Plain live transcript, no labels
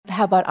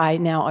how about I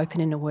now open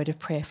in a word of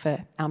prayer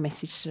for our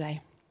message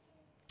today.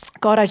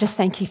 God, I just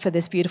thank you for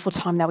this beautiful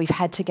time that we've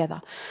had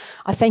together.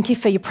 I thank you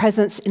for your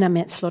presence in our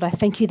midst, Lord. I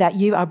thank you that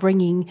you are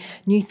bringing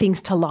new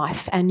things to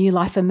life, and new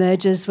life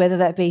emerges, whether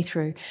that be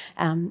through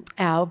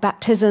our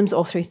baptisms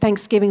or through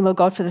Thanksgiving, Lord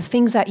God, for the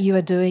things that you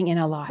are doing in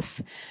our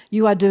life.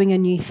 You are doing a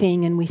new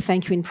thing, and we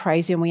thank you and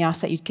praise you, and we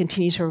ask that you'd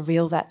continue to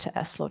reveal that to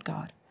us, Lord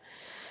God.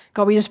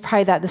 God, we just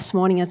pray that this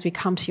morning as we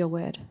come to your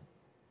word,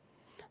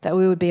 that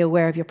we would be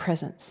aware of your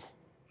presence,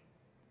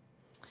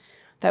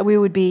 that we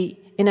would be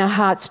in our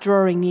hearts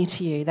drawing near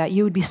to you, that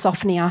you would be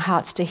softening our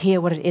hearts to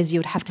hear what it is you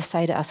would have to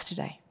say to us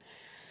today.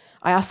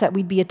 I ask that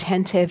we'd be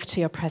attentive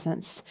to your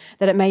presence,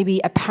 that it may be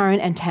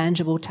apparent and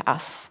tangible to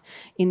us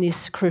in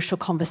this crucial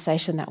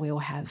conversation that we all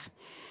have.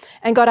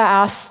 And God, I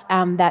ask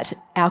that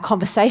our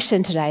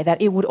conversation today, that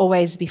it would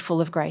always be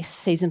full of grace,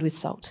 seasoned with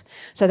salt,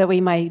 so that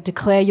we may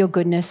declare your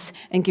goodness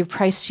and give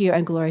praise to you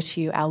and glory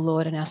to you, our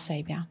Lord and our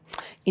Saviour.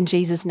 In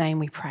Jesus' name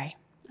we pray.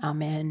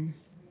 Amen.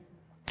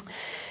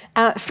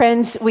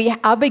 Friends, we're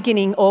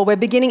beginning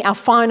our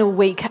final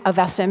week of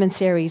our sermon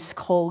series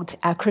called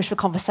Our Crucial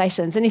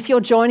Conversations. And if you're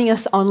joining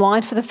us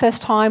online for the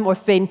first time, or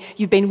if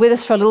you've been with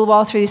us for a little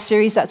while through this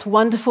series, that's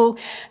wonderful.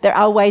 There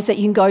are ways that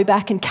you can go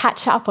back and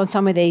catch up on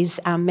some of these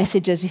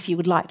messages if you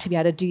would like to be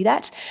able to do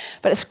that.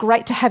 But it's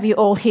great to have you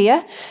all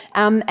here.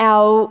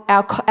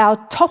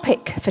 Our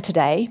topic for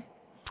today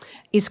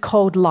is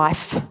called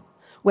Life.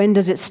 When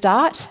does it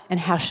start and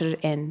how should it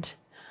end?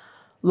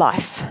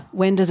 Life.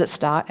 When does it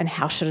start and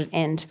how should it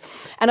end?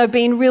 And I've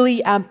been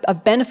really,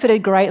 I've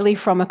benefited greatly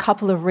from a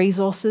couple of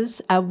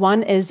resources.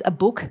 One is a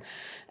book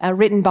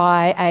written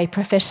by a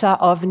professor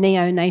of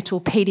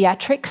neonatal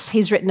paediatrics.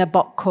 He's written a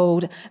book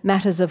called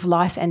Matters of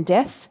Life and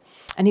Death,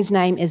 and his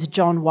name is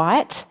John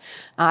Wyatt.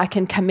 I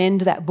can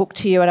commend that book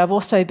to you, and I've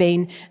also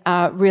been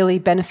really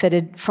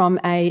benefited from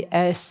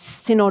a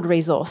synod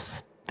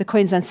resource. The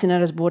Queensland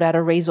Synod has brought out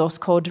a resource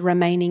called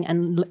Remaining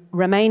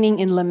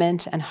in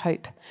Lament and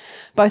Hope.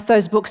 Both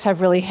those books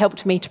have really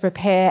helped me to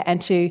prepare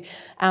and to,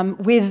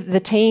 with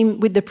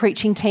the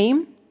preaching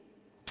team,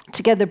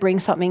 together bring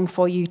something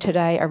for you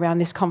today around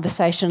this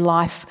conversation,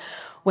 life.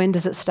 When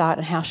does it start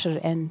and how should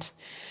it end?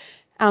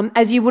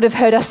 As you would have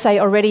heard us say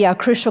already, our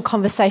crucial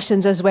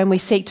conversations is when we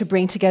seek to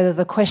bring together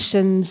the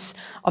questions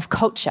of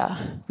culture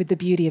with the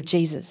beauty of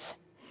Jesus.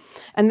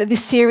 And that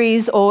this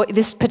series, or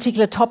this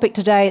particular topic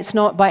today, it's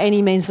not by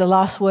any means the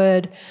last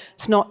word,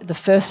 it's not the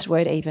first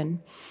word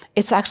even.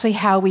 It's actually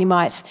how we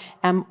might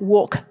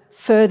walk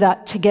further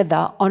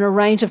together on a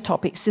range of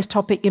topics, this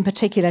topic in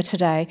particular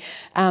today,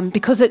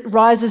 because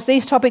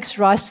these topics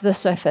rise to the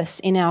surface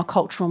in our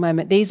cultural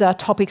moment. These are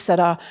topics that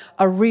are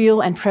real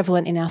and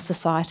prevalent in our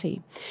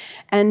society.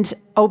 And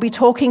I'll be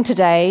talking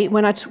today,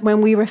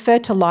 when we refer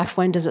to life,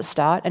 when does it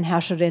start and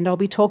how should it end, I'll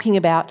be talking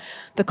about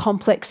the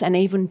complex and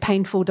even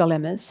painful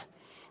dilemmas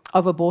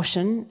of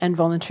abortion and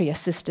voluntary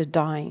assisted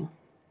dying.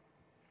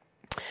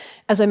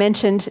 As I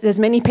mentioned, there's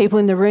many people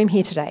in the room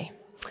here today.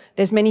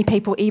 There's many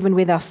people even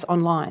with us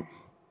online.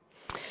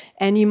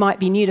 And you might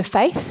be new to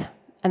faith,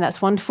 and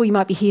that's wonderful. You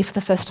might be here for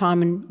the first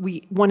time, and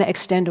we want to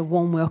extend a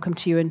warm welcome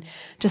to you and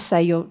just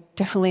say you're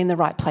definitely in the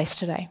right place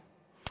today.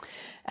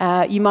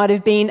 You might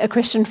have been a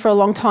Christian for a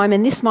long time,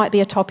 and this might be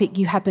a topic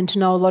you happen to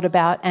know a lot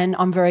about, and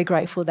I'm very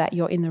grateful that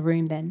you're in the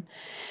room then.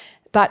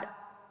 But,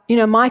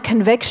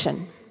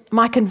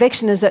 my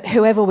conviction is that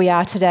whoever we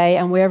are today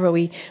and wherever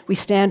we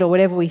stand or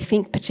whatever we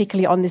think,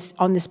 particularly on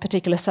this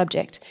particular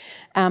subject,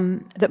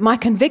 that my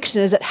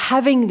conviction is that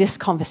having this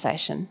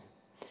conversation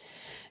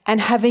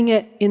and having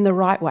it in the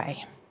right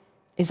way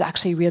is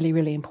actually really,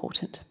 really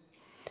important.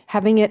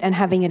 Having it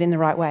in the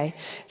right way.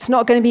 It's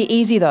not going to be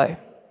easy though.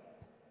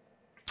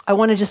 I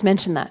want to just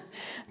mention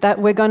that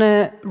we're going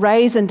to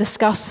raise and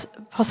discuss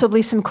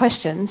possibly some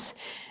questions,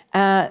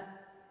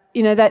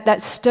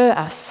 that stir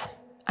us.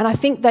 And I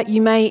think that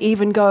you may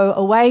even go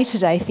away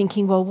today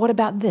thinking, well, what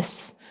about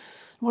this?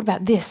 What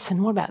about this?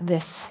 And what about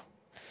this?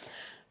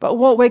 But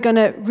what we're going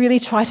to really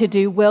try to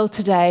do well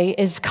today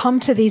is come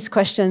to these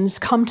questions,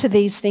 come to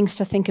these things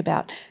to think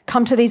about,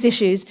 come to these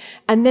issues,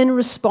 and then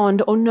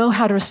respond or know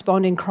how to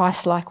respond in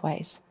Christ-like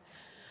ways.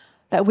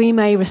 That we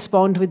may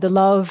respond with the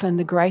love and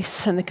the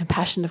grace and the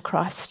compassion of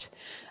Christ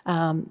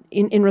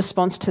in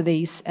response to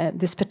this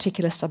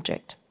particular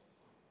subject.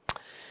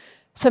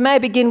 So may I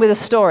begin with a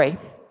story.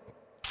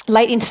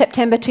 Late in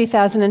September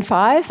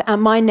 2005,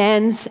 my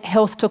nan's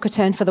health took a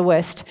turn for the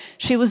worst.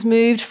 She was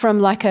moved from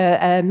like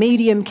a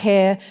medium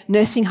care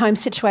nursing home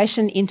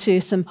situation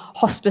into some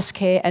hospice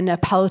care and a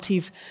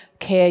palliative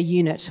care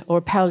unit or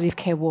a palliative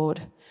care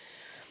ward.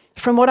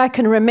 From what I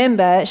can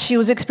remember, she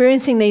was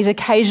experiencing these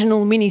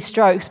occasional mini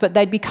strokes, but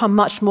they'd become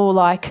much more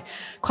like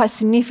quite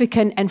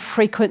significant and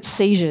frequent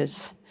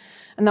seizures.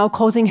 And they were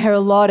causing her a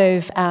lot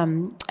of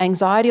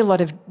anxiety, a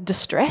lot of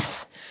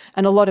distress,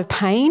 and a lot of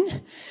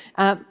pain.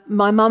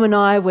 My mum and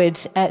I would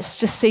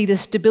just see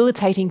this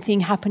debilitating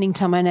thing happening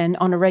to my nan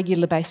on a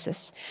regular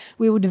basis.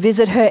 We would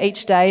visit her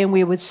each day and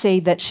we would see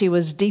that she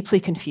was deeply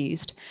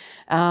confused,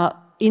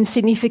 in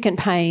significant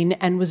pain,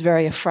 and was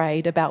very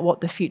afraid about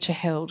what the future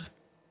held.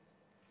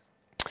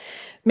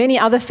 Many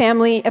other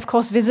family, of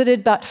course,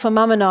 visited, but for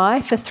Mum and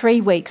I, for 3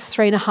 weeks,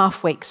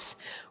 3.5 weeks,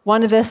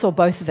 one of us or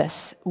both of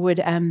us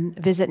would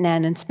visit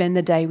Nan and spend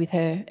the day with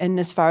her, and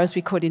as far as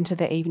we could into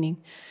the evening,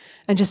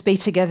 and just be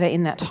together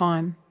in that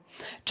time.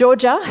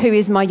 Georgia, who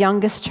is my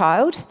youngest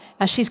child,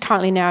 she's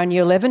currently now in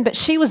year 11, but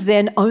she was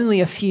then only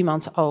a few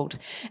months old.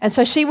 And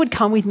so she would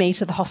come with me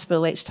to the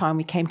hospital each time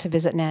we came to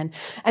visit Nan.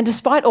 And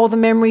despite all the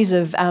memories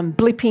of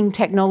blipping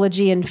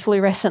technology and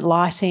fluorescent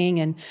lighting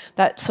and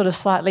that sort of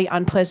slightly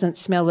unpleasant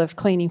smell of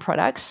cleaning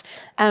products,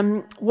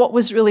 what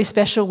was really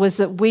special was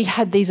that we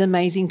had these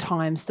amazing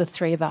times, the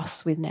three of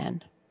us with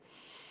Nan.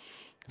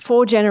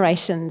 4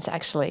 generations,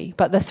 actually,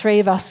 but the 3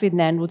 of us with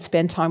Nan would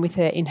spend time with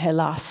her in her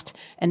last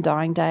and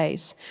dying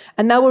days.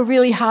 And they were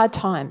really hard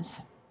times.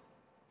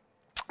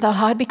 They were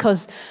hard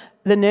because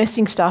the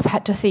nursing staff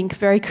had to think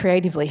very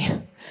creatively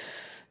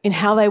in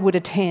how they would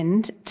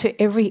attend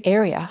to every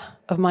area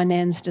of my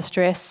Nan's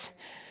distress,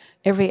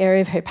 every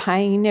area of her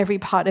pain, every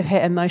part of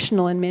her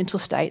emotional and mental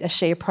state as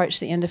she approached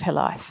the end of her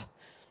life.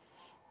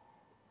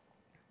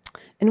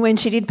 And when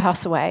she did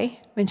pass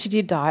away, when she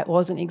did die, it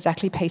wasn't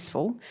exactly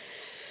peaceful.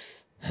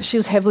 She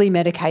was heavily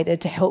medicated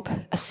to help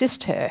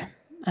assist her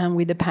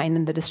with the pain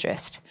and the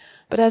distress.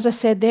 But as I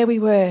said, there we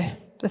were,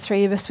 the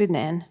 3 of us with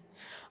Nan,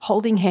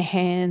 holding her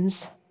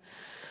hands,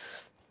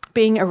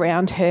 being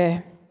around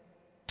her,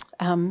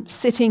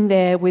 sitting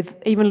there with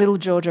even little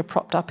Georgia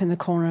propped up in the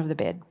corner of the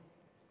bed.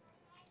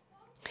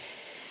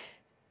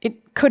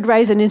 It could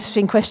raise an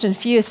interesting question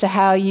for you as to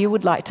how you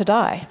would like to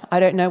die. I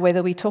don't know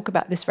whether we talk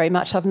about this very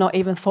much. I've not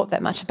even thought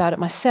that much about it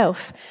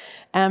myself.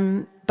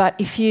 But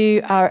if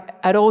you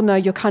at all know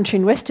your country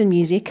and western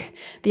music,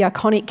 the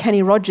iconic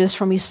Kenny Rogers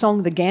from his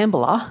song The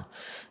Gambler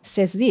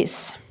says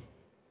this: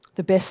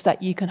 "The best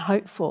that you can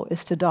hope for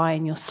is to die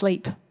in your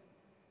sleep."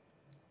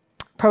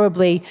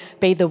 Probably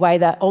be the way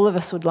that all of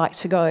us would like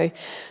to go.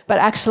 But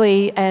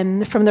actually,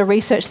 from the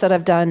research that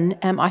I've done,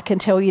 I can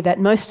tell you that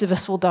most of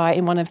us will die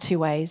in one of 2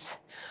 ways,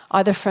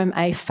 either from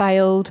a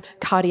failed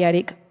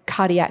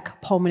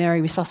cardiac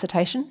pulmonary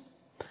resuscitation,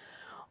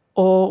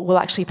 or will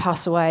actually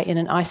pass away in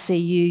an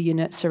ICU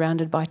unit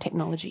surrounded by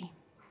technology.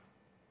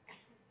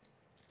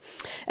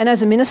 And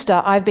as a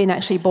minister, I've been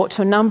actually brought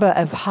to a number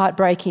of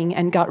heartbreaking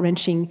and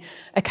gut-wrenching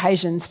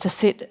occasions to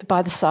sit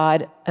by the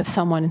side of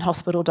someone in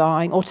hospital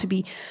dying, or to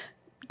be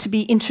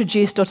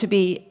introduced or to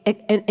be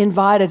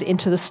invited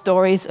into the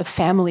stories of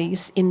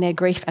families in their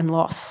grief and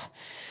loss.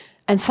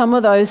 And some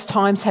of those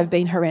times have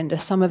been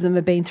horrendous. Some of them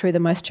have been through the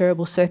most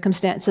terrible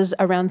circumstances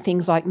around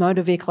things like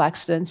motor vehicle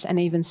accidents and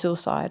even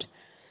suicide.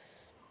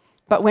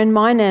 But when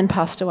my Nan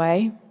passed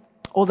away,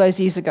 all those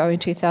years ago in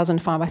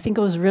 2005, I think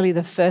it was really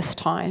the first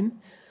time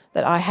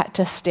that I had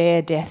to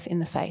stare death in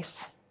the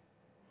face.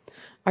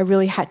 I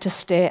really had to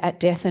stare at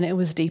death, and it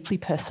was deeply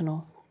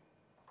personal.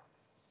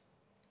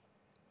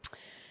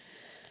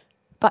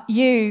 But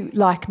you,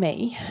 like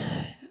me,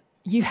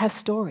 you have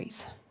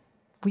stories.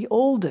 We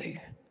all do.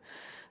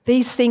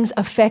 These things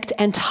affect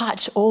and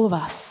touch all of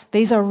us.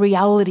 These are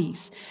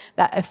realities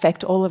that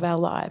affect all of our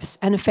lives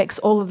and affects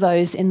all of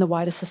those in the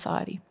wider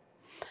society.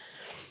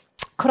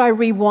 Could I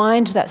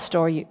rewind that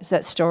story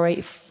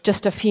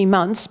just a few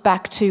months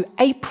back to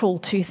April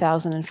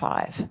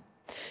 2005?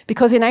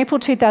 Because in April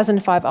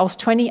 2005, I was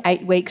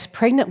 28 weeks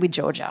pregnant with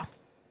Georgia.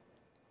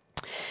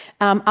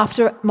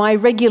 After my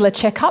regular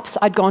checkups,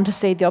 I'd gone to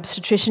see the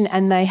obstetrician,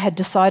 and they had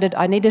decided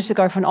I needed to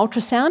go for an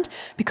ultrasound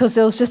because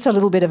there was just a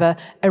little bit of a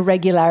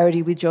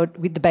irregularity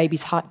with the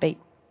baby's heartbeat.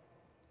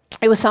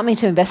 It was something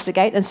to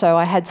investigate, and so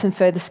I had some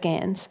further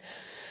scans.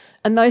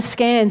 And those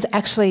scans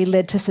actually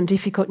led to some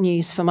difficult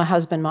news for my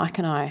husband, Mike,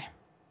 and I.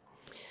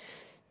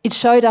 It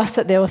showed us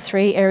that there were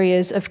 3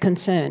 areas of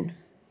concern.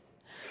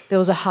 There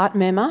was a heart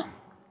murmur,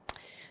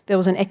 there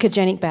was an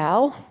echogenic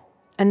bowel,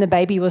 and the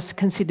baby was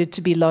considered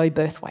to be low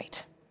birth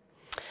weight.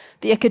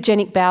 The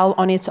echogenic bowel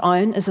on its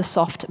own is a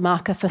soft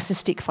marker for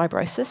cystic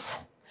fibrosis,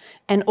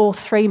 and all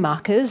 3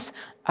 markers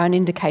are an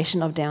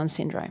indication of Down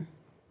syndrome.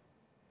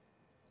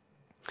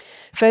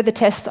 Further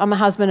tests on my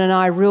husband and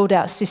I ruled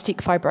out cystic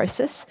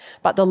fibrosis,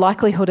 but the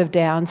likelihood of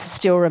Downs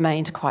still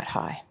remained quite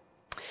high.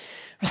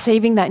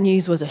 Receiving that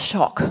news was a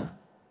shock.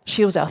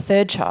 She was our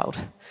 3rd child.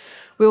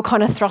 We were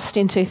kind of thrust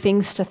into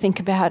things to think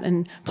about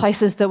and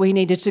places that we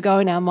needed to go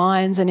in our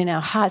minds and in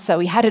our hearts that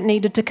we hadn't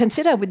needed to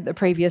consider with the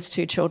previous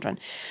 2 children.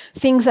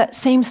 Things that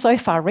seemed so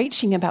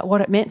far-reaching about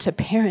what it meant to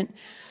parent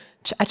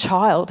a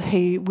child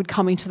who would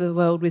come into the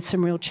world with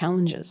some real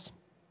challenges.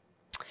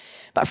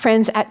 But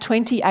friends, at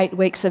 28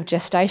 weeks of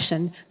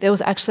gestation, there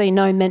was actually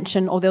no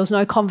mention, or there was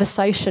no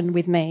conversation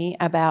with me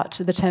about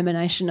the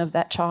termination of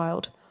that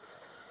child.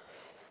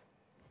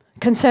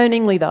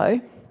 Concerningly though,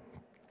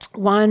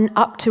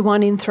 up to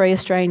 1 in 3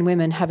 Australian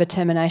women have a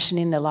termination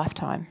in their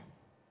lifetime.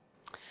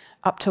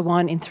 Up to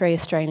 1 in 3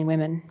 Australian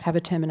women have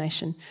a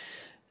termination.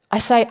 I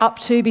say up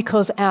to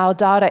because our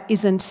data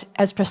isn't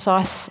as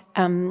precise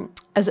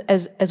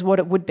as what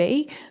it would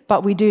be,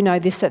 but we do know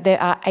this, that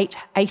there are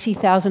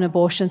 80,000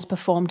 abortions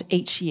performed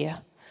each year.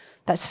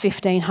 That's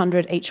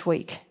 1,500 each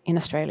week in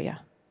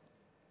Australia.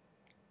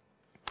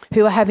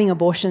 Who are having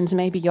abortions,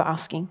 maybe you're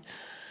asking.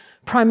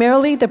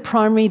 Primarily, the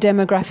primary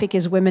demographic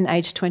is women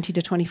aged 20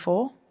 to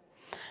 24.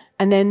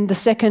 And then the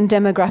second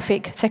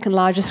demographic, second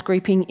largest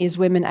grouping, is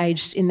women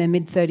aged in their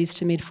mid-30s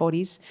to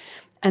mid-40s.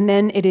 And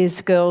then it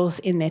is girls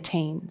in their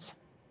teens.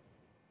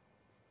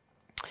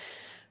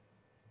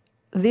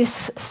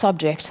 This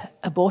subject,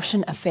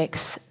 abortion,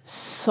 affects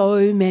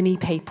so many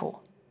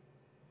people,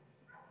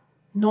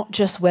 not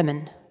just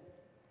women.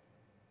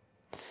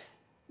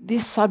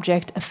 This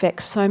subject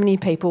affects so many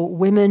people,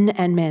 women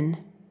and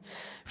men.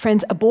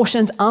 Friends,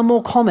 abortions are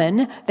more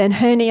common than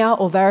hernia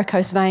or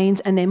varicose veins,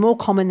 and they're more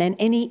common than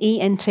any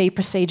ENT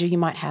procedure you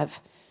might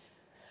have.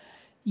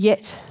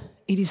 Yet,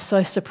 it is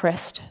so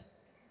suppressed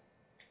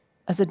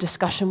as a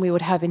discussion we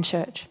would have in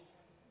church.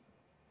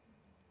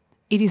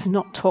 It is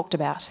not talked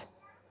about.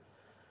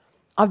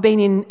 I've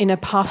been in a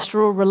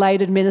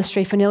pastoral-related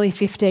ministry for nearly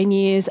 15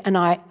 years, and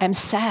I am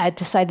sad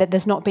to say that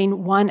there's not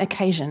been one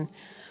occasion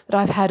that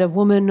I've had a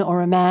woman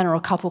or a man or a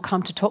couple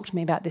come to talk to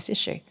me about this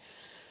issue.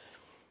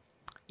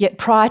 Yet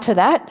prior to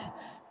that,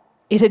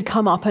 it had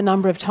come up a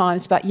number of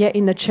times, but yet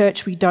in the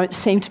church we don't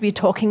seem to be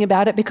talking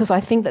about it, because I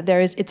think that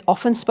it's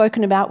often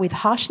spoken about with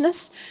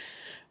harshness,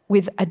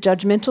 with a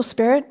judgmental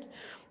spirit,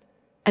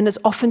 and it's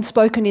often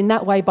spoken in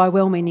that way by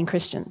well-meaning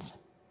Christians.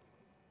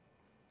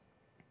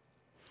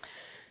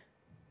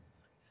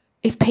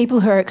 If people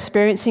who are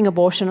experiencing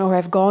abortion or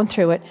have gone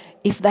through it,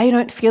 if they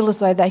don't feel as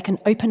though they can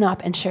open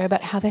up and share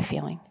about how they're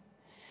feeling,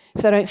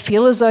 if they don't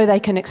feel as though they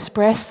can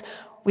express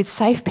with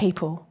safe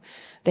people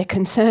their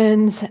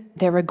concerns,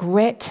 their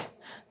regret,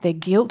 their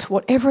guilt,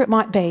 whatever it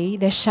might be,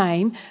 their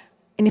shame,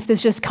 and if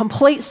there's just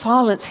complete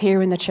silence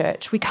here in the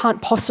church, we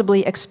can't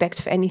possibly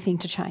expect for anything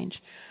to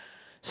change.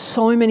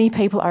 So many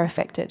people are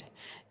affected.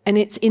 And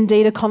it's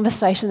indeed a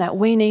conversation that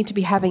we need to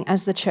be having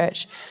as the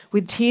church,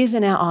 with tears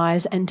in our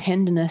eyes and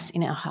tenderness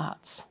in our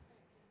hearts.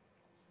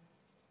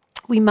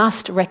 We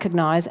must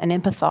recognise and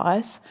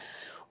empathise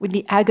with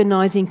the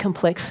agonising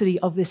complexity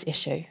of this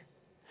issue.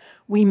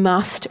 We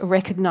must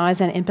recognise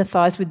and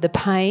empathise with the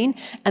pain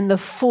and the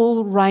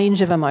full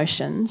range of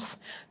emotions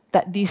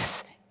that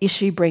this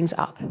issue brings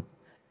up.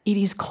 It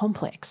is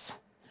complex.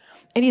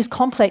 It is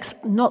complex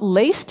not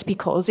least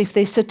because if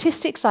the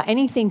statistics are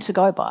anything to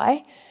go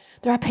by,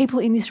 there are people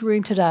in this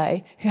room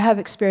today who have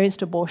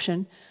experienced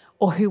abortion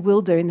or who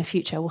will do in the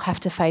future, will have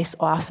to face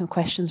or ask some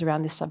questions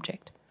around this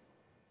subject.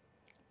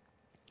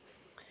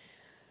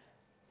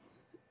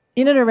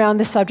 In and around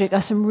this subject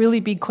are some really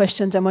big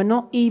questions, and we're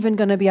not even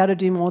going to be able to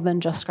do more than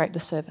just scrape the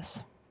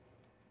surface.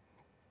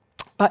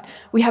 But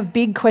we have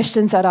big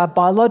questions that are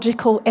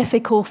biological,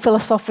 ethical,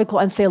 philosophical,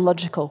 and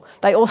theological.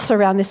 They all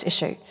surround this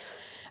issue.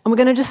 And we're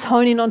going to just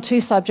hone in on two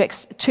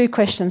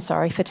questions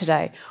for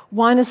today.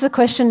 One is the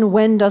question,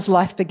 when does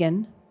life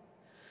begin?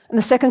 And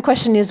the second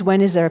question is,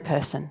 when is there a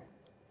person?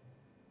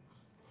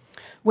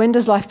 When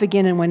does life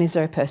begin and when is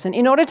there a person?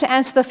 In order to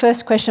answer the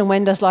first question,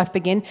 when does life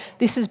begin,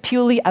 this is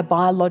purely a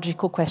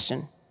biological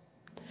question.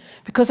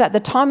 Because at the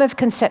time of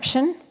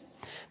conception,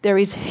 there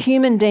is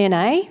human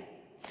DNA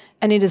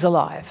and it is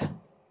alive.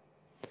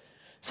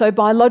 So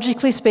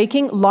biologically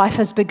speaking, life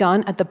has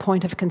begun at the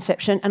point of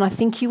conception, and I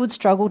think you would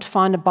struggle to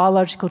find a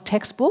biological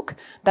textbook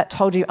that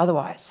told you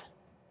otherwise.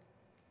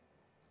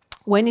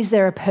 When is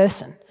there a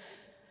person?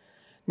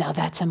 Now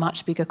that's a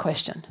much bigger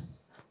question.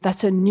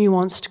 That's a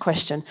nuanced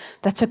question.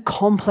 That's a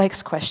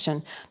complex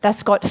question.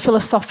 That's got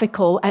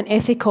philosophical and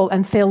ethical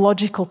and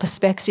theological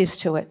perspectives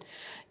to it.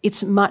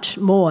 It's much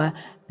more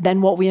than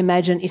what we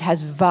imagine. It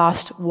has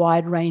vast,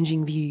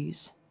 wide-ranging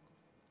views.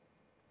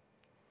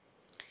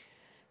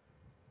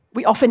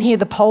 We often hear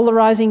the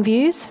polarising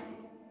views.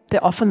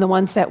 They're often the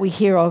ones that we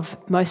hear of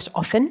most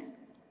often.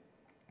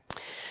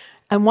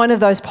 And one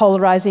of those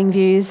polarising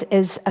views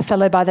is a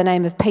fellow by the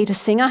name of Peter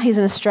Singer. He's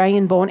an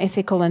Australian-born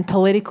ethical and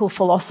political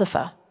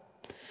philosopher.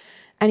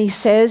 And he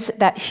says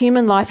that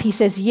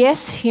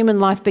yes, human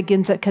life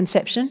begins at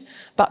conception,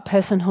 but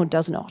personhood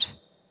does not.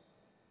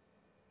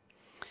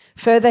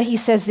 Further, he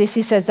says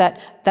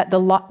that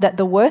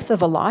the worth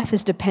of a life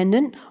is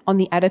dependent on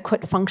the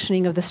adequate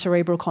functioning of the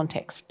cerebral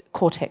cortex.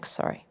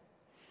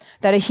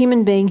 That a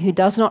human being who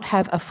does not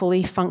have a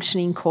fully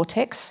functioning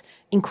cortex,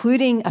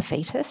 including a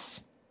fetus,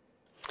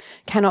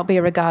 cannot be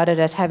regarded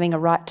as having a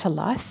right to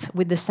life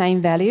with the same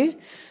value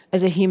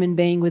as a human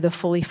being with a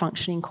fully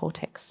functioning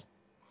cortex.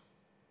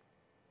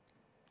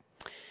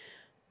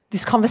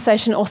 This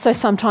conversation also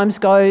sometimes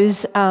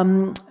goes,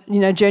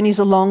 journeys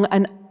along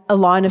a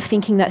line of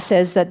thinking that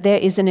says that there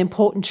is an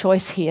important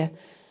choice here.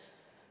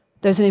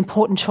 There's an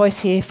important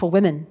choice here for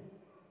women.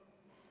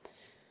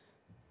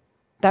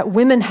 That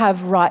women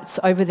have rights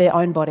over their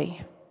own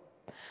body.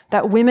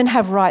 That women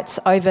have rights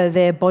over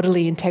their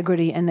bodily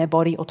integrity and their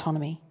body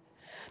autonomy.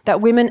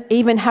 That women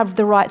even have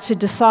the right to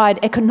decide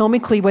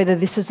economically whether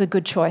this is a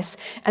good choice.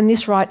 And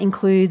this right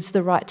includes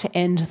the right to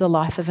end the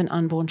life of an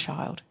unborn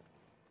child.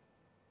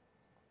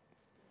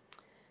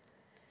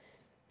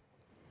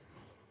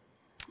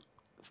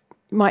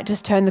 Might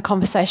just turn the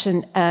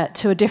conversation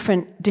to a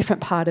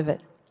different part of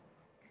it.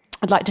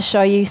 I'd like to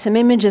show you some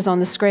images on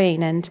the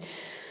screen, and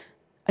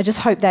I just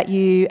hope that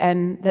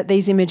that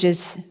these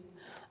images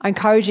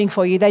encouraging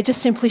for you. They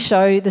just simply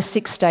show the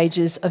 6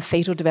 stages of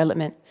fetal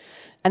development.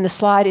 And the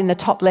slide in the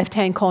top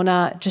left-hand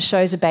corner just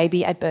shows a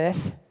baby at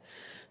birth.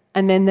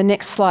 And then the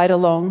next slide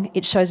along,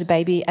 it shows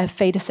a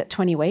fetus at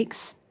 20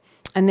 weeks.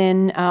 And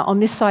then on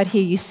this side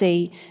here, you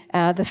see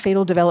the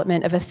fetal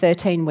development of a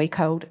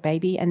 13-week-old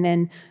baby. And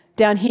then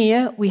down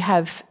here, we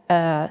have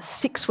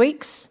 6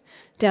 weeks.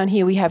 Down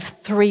here, we have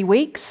 3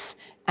 weeks.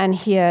 And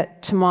here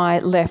to my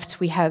left,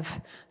 we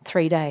have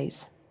 3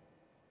 days.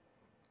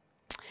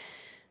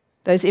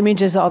 Those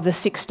images are of the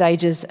 6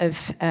 stages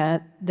of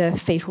the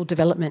fetal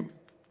development.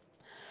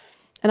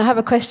 And I have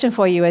a question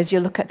for you as you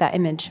look at that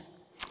image.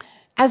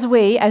 As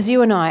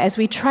you and I, as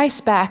we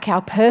trace back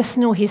our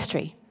personal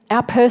history,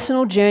 our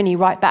personal journey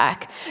right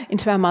back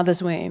into our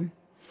mother's womb,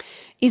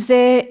 is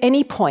there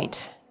any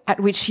point at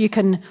which you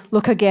can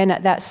look again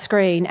at that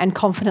screen and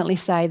confidently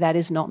say, that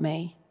is not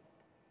me?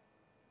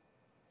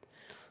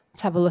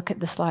 Let's have a look at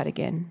the slide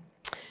again.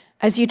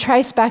 As you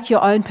trace back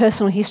your own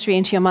personal history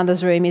into your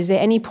mother's womb, is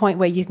there any point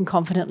where you can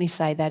confidently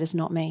say, that is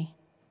not me?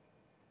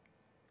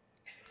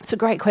 It's a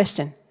great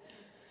question.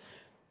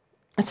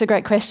 It's a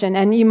great question.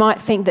 And you might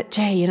think that,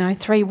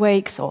 3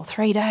 weeks or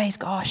 3 days,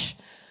 gosh,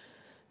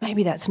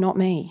 maybe that's not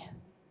me.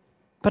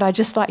 But I'd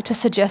just like to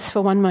suggest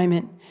for one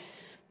moment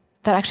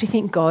that I actually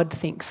think God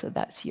thinks that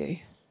that's you.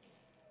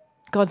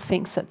 God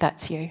thinks that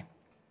that's you.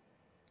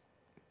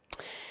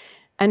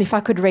 And if I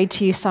could read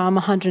to you Psalm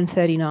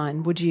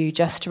 139, would you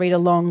just read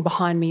along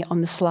behind me on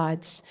the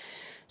slides?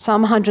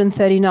 Psalm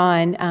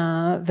 139,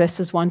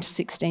 verses 1 to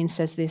 16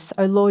 says this,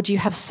 O Lord, you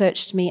have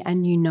searched me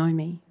and you know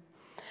me.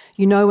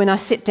 You know when I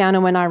sit down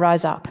and when I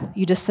rise up.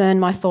 You discern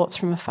my thoughts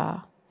from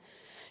afar.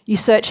 You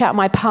search out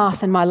my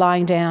path and my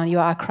lying down. You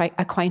are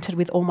acquainted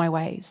with all my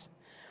ways.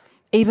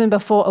 Even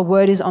before a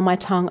word is on my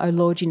tongue, O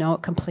Lord, you know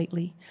it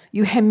completely.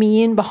 You hem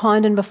me in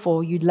behind and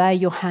before. You lay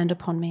your hand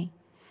upon me.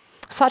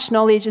 Such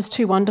knowledge is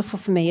too wonderful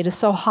for me. It is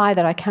so high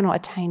that I cannot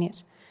attain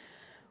it.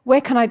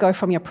 Where can I go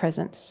from your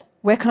presence?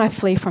 Where can I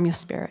flee from your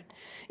spirit?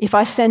 If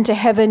I ascend to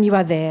heaven, you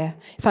are there.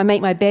 If I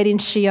make my bed in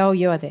Sheol,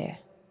 you are there.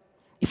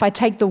 If I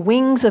take the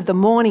wings of the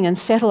morning and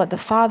settle at the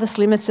farthest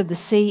limits of the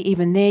sea,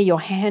 even there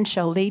your hand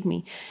shall lead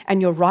me,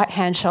 and your right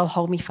hand shall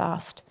hold me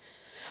fast.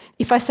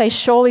 If I say,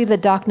 surely the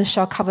darkness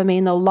shall cover me,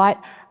 and the light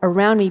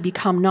around me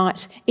become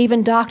night,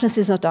 even darkness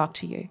is not dark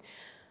to you.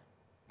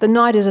 The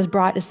night is as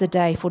bright as the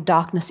day, for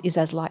darkness is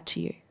as light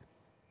to you.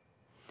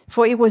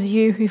 For it was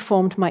you who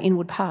formed my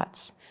inward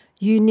parts.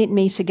 You knit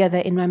me together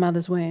in my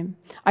mother's womb.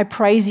 I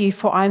praise you,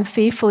 for I am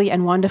fearfully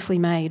and wonderfully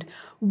made.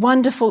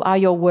 Wonderful are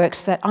your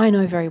works that I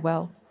know very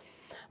well.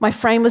 My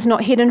frame was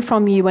not hidden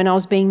from you when I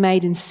was being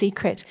made in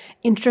secret,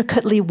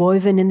 intricately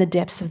woven in the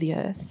depths of the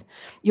earth.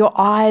 Your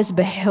eyes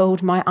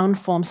beheld my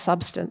unformed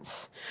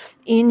substance.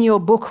 In your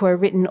book were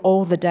written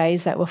all the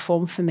days that were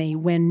formed for me,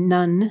 when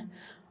none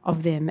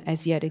of them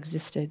as yet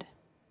existed.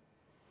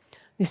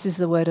 This is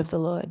the word of the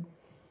Lord.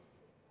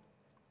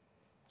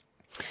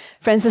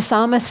 Friends, the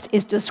psalmist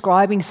is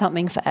describing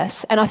something for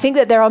us. And I think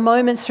that there are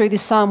moments through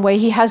this psalm where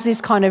he has this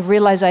kind of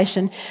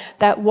realization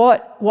that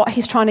what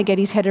he's trying to get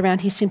his head around,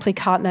 he simply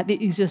can't. That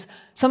is just,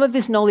 some of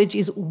this knowledge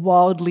is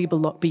wildly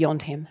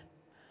beyond him.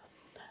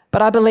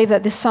 But I believe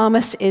that this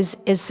psalmist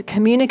is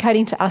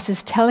communicating to us,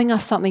 is telling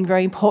us something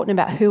very important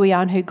about who we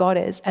are and who God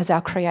is as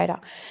our creator.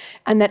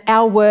 And that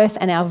our worth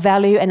and our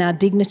value and our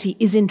dignity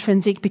is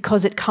intrinsic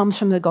because it comes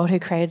from the God who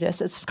created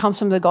us. It comes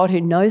from the God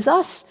who knows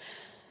us,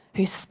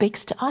 who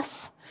speaks to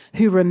us,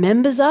 who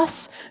remembers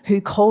us,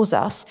 who calls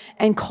us,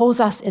 and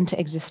calls us into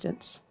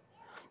existence.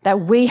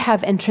 That we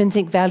have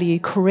intrinsic value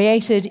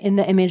created in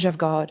the image of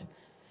God.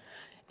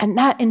 And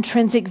that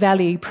intrinsic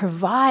value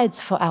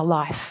provides for our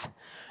life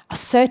a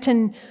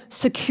certain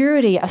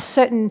security, a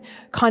certain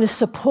kind of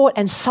support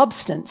and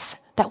substance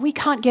that we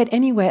can't get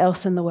anywhere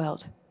else in the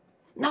world.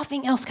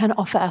 Nothing else can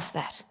offer us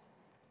that.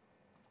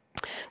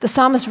 The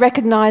psalmist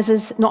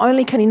recognizes not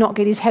only can he not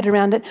get his head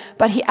around it,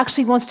 but he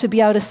actually wants to be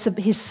able to,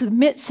 he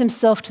submits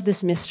himself to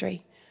this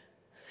mystery.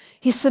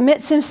 He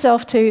submits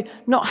himself to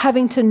not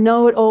having to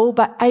know it all,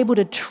 but able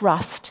to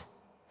trust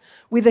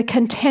with a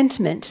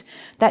contentment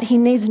that he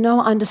needs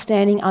no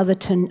understanding other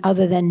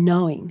than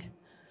knowing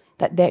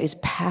that there is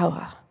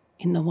power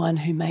in the one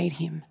who made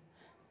him,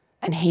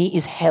 and he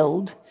is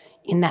held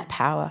in that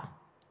power.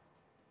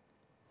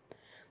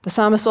 The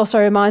psalmist also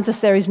reminds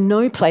us there is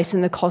no place in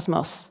the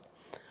cosmos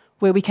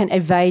where we can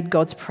evade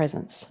God's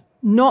presence,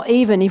 not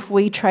even if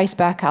we trace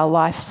back our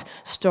life's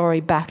story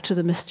back to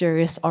the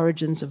mysterious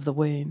origins of the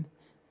womb.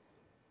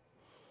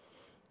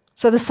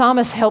 So the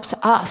psalmist helps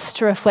us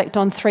to reflect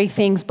on 3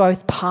 things,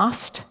 both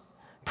past,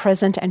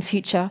 present, and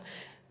future.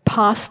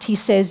 Past, he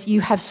says, you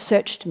have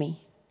searched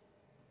me.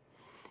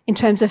 In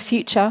terms of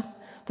future,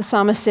 the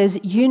psalmist says,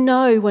 you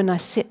know when I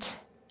sit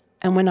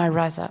and when I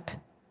rise up.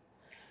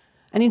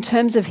 And in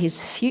terms of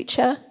his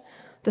future,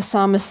 the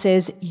psalmist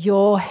says,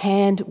 your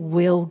hand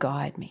will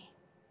guide me.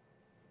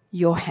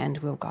 Your hand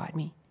will guide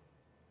me.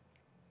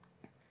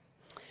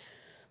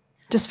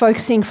 Just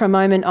focusing for a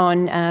moment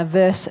on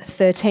verse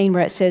 13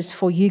 where it says,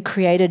 for you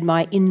created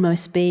my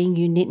inmost being,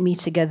 you knit me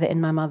together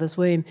in my mother's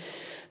womb.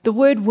 The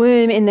word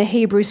womb in the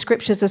Hebrew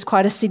scriptures is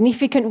quite a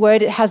significant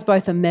word. It has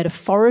both a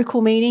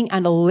metaphorical meaning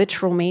and a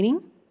literal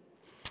meaning.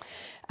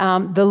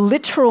 The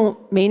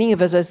literal meaning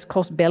of it is, of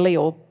course, belly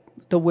or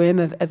the womb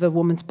of a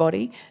woman's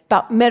body.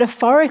 But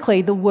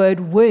metaphorically, the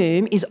word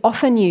womb is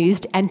often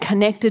used and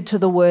connected to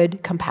the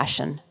word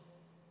compassion.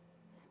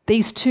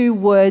 These two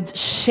words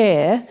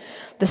share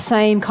the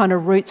same kind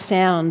of root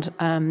sound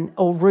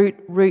or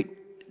root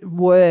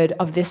word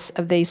of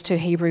these two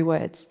Hebrew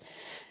words.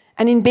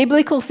 And in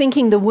biblical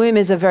thinking, the womb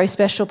is a very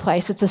special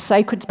place. It's a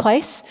sacred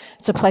place.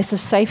 It's a place of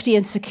safety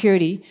and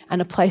security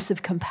and a place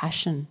of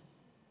compassion.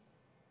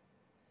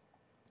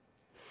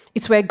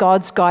 It's where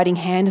God's guiding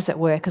hand is at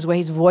work, is where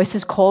his voice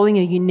is calling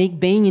a unique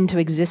being into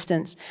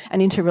existence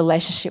and into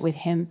relationship with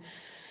him.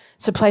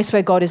 It's a place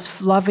where God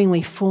is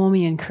lovingly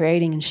forming and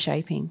creating and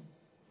shaping.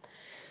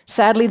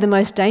 Sadly, the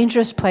most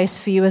dangerous place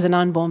for you as an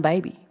unborn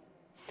baby,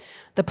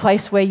 the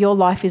place where your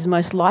life is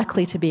most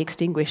likely to be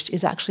extinguished,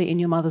 is actually in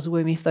your mother's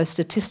womb, if those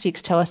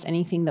statistics tell us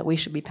anything that we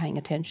should be paying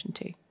attention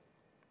to.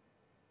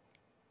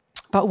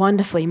 But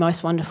wonderfully,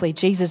 most wonderfully,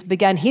 Jesus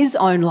began his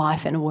own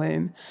life in a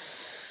womb.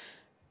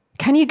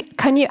 Can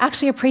you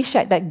actually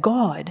appreciate that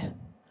God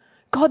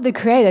the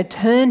Creator,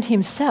 turned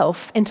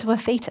himself into a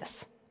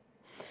fetus?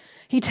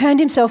 He turned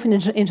himself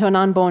into an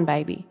unborn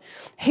baby.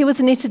 He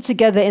was knitted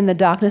together in the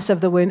darkness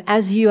of the womb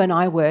as you and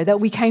I were,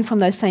 that we came from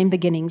those same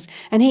beginnings.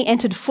 And he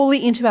entered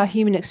fully into our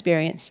human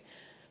experience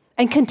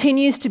and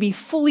continues to be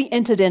fully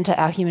entered into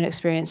our human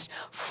experience,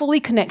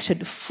 fully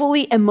connected,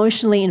 fully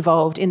emotionally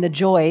involved in the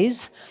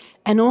joys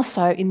and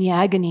also in the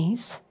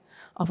agonies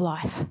of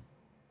life.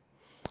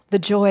 The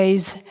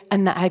joys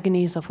and the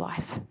agonies of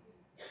life.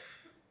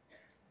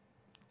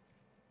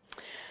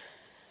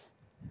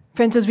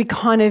 Friends, as we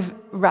kind of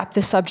wrap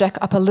this subject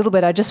up a little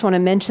bit, I just want to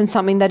mention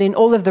something that in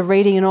all of the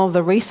reading and all of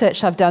the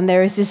research I've done,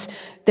 there's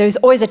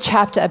always a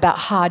chapter about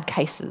hard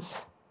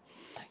cases.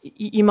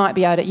 You might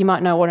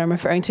know what I'm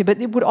referring to, but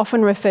it would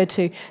often refer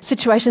to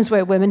situations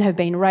where women have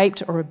been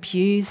raped or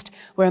abused,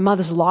 where a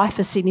mother's life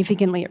is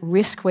significantly at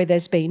risk, where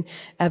there's been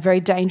a very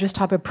dangerous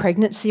type of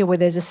pregnancy or where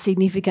there's a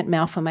significant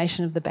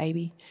malformation of the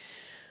baby.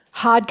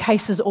 Hard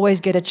cases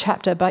always get a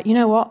chapter, but you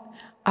know what?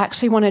 I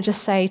actually want to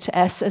just say to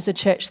us as a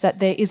church that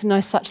there is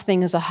no such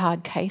thing as a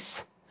hard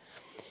case,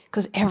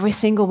 because every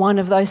single one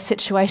of those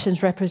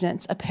situations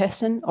represents a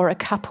person or a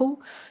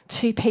couple,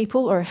 two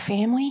people or a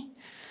family.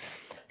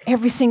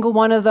 Every single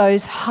one of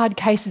those hard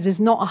cases is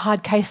not a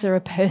hard case or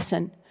a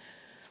person.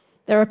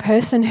 They're a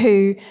person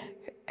who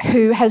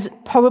has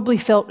probably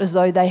felt as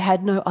though they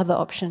had no other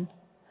option,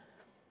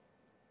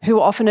 who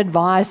are often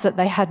advised that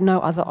they had no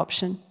other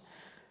option.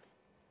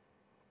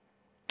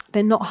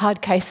 They're not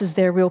hard cases,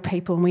 they're real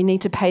people, and we need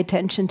to pay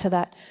attention to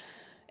that.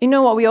 You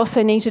know what we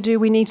also need to do?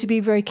 We need to be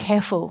very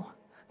careful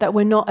that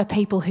we're not a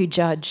people who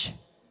judge.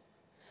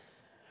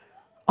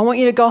 I want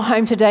you to go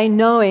home today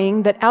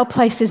knowing that our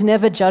place is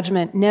never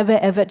judgment, never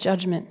ever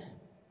judgment.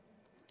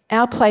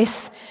 Our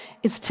place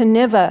is to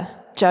never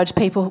judge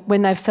people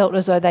when they've felt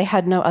as though they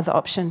had no other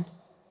option.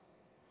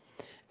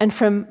 And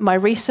from my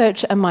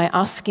research and my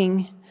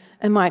asking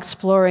and my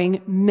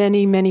exploring,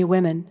 many, many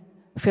women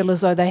feel as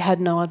though they had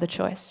no other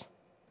choice.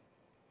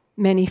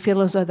 Many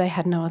feel as though they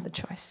had no other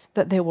choice,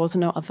 that there was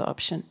no other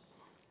option.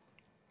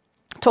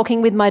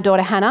 Talking with my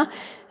daughter Hannah,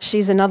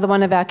 she's another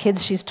one of our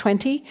kids, she's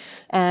 20.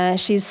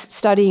 She's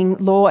studying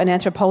law and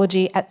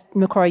anthropology at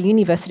Macquarie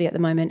University at the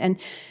moment. And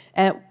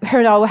her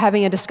and I were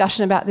having a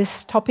discussion about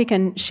this topic,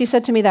 and she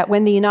said to me that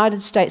when the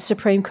United States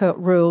Supreme Court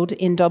ruled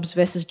in Dobbs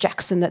versus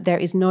Jackson that there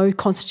is no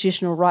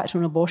constitutional right to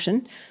an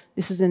abortion,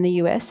 this is in the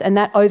US, and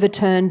that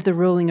overturned the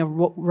ruling of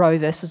Roe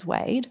versus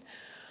Wade,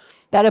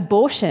 that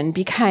abortion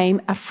became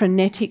a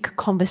frenetic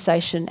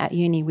conversation at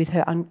uni with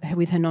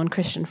her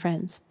non-Christian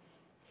friends.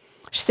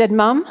 She said,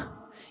 "Mum,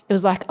 it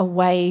was like a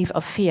wave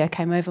of fear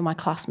came over my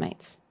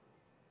classmates."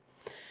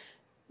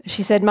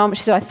 She said,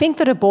 I think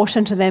that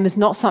abortion to them is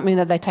not something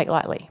that they take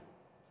lightly.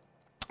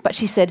 But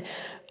she said,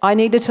 I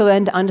needed to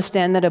learn to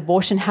understand that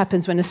abortion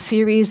happens when a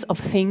series of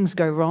things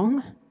go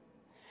wrong,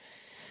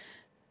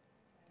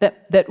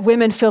 that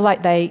women feel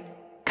like they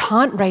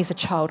can't raise a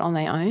child on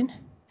their own,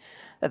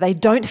 that they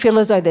don't feel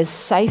as though there's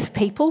safe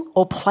people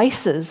or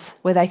places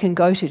where they can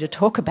go to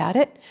talk about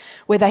it,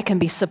 where they can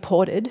be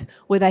supported,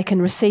 where they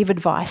can receive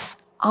advice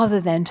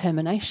other than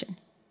termination.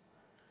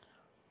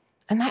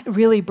 And that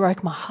really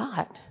broke my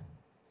heart.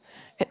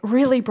 It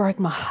really broke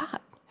my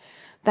heart.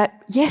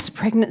 That yes,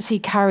 pregnancy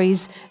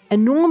carries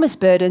enormous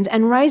burdens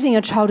and raising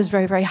a child is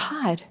very, very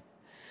hard.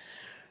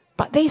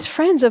 But these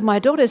friends of my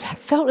daughters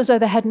felt as though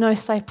they had no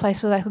safe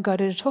place where they could go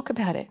to talk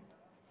about it,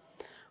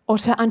 or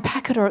to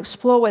unpack it or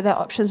explore what their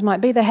options might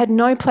be. They had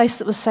no place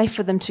that was safe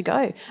for them to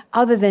go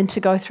other than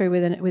to go through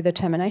with a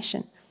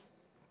termination.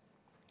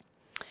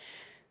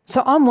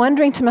 So I'm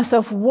wondering to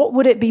myself, what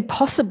would it be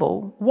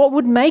possible? What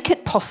would make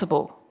it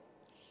possible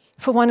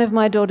for one of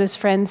my daughter's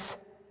friends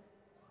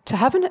to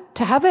have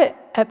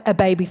a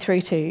baby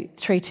through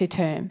to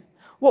term?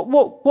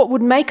 What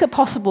would make it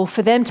possible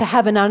for them to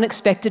have an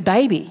unexpected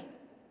baby?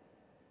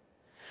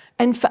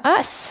 And for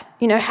us,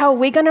 how are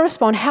we going to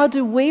respond? How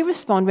do we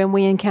respond when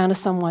we encounter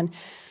someone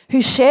who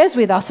shares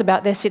with us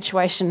about their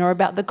situation or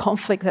about the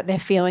conflict that they're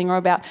feeling or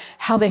about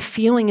how they're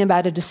feeling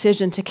about a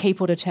decision to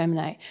keep or to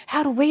terminate?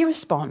 How do we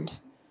respond?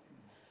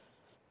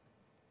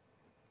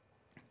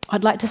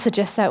 I'd like to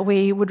suggest that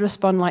we would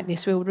respond like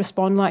this. We would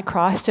respond like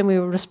Christ, and we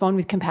would respond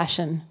with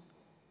compassion.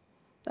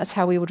 That's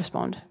how we would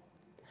respond.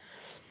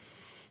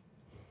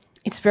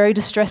 It's very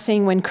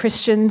distressing when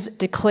Christians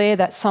declare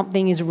that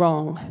something is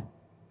wrong.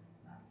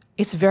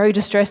 It's very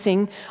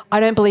distressing.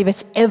 I don't believe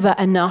it's ever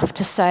enough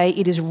to say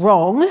it is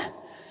wrong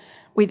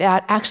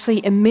without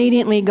actually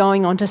immediately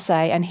going on to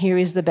say, and here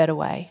is the better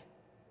way.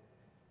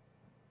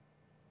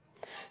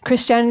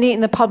 Christianity in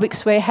the public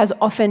sphere has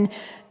often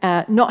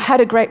not had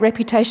a great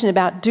reputation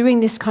about doing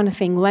this kind of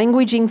thing,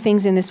 languaging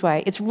things in this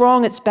way. It's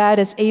wrong, it's bad,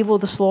 it's evil,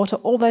 the slaughter,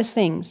 all those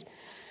things.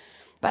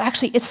 But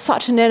actually, it's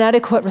such an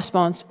inadequate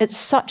response. It's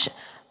such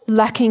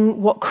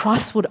lacking what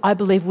Christ I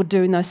believe, would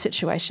do in those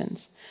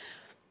situations.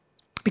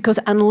 Because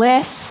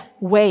unless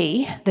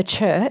we, the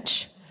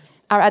church,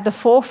 are at the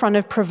forefront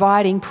of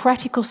providing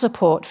practical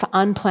support for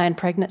unplanned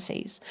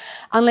pregnancies,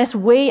 unless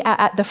we are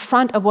at the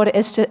front of what it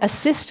is to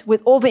assist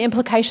with all the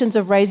implications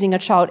of raising a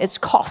child, its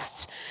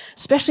costs,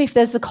 especially if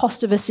there's the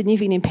cost of a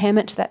significant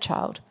impairment to that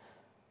child,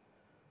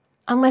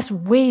 unless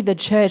we, the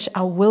church,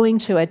 are willing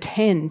to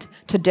attend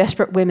to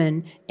desperate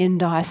women in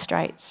dire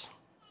straits,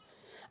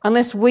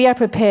 unless we are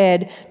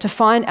prepared to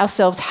find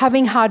ourselves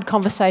having hard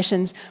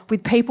conversations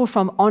with people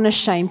from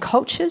honour-shame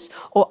cultures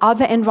or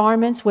other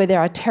environments where there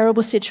are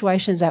terrible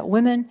situations that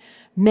women,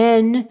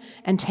 men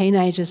and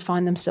teenagers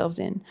find themselves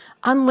in.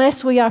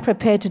 Unless we are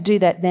prepared to do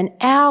that, then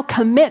our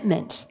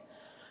commitment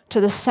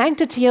to the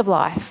sanctity of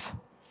life,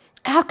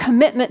 our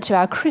commitment to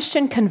our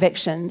Christian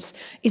convictions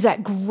is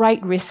at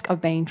great risk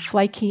of being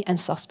flaky and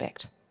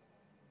suspect.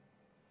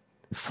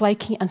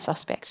 Flaky and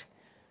suspect.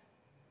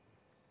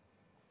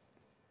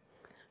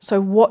 So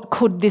what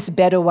could this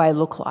better way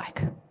look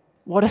like?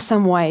 What are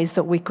some ways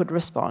that we could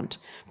respond,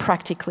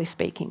 practically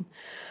speaking?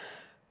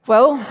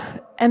 Well,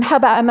 how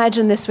about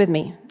imagine this with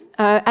me?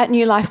 At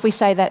New Life, we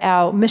say that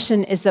our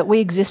mission is that we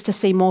exist to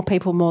see more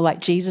people more like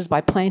Jesus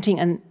by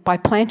planting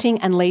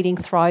and leading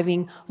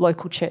thriving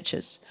local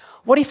churches.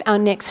 What if our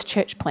next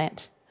church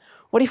plant?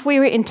 What if we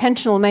were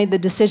intentional and made the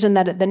decision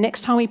that the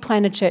next time we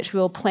plant a church, we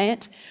will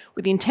plant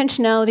with the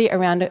intentionality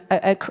around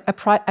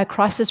a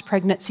crisis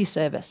pregnancy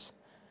service?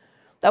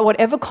 That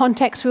whatever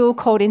context we were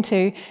called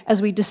into,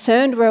 as we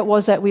discerned where it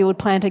was that we would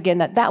plant again,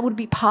 that would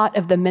be part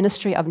of the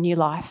ministry of New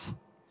Life.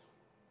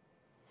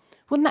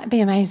 Wouldn't that be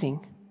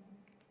amazing?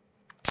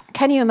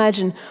 Can you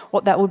imagine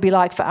what that would be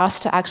like for us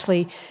to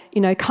actually,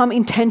 come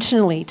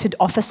intentionally to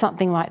offer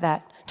something like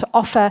that, to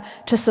offer,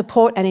 to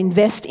support and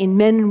invest in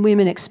men and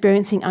women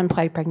experiencing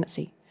unplanned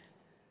pregnancy?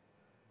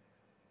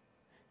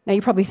 Now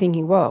you're probably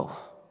thinking, whoa,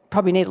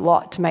 probably need a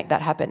lot to make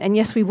that happen. And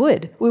yes, we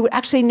would. We would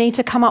actually need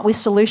to come up with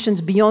solutions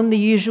beyond the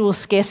usual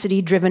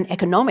scarcity-driven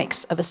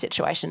economics of a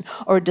situation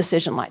or a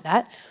decision like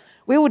that.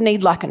 We would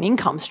need like an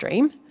income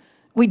stream.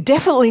 We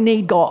definitely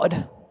need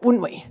God,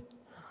 wouldn't we?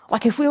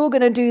 Like if we were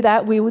going to do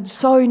that, we would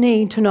so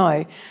need to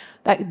know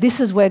that this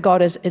is where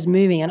God is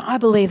moving. And I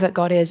believe that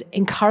God is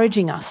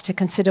encouraging us to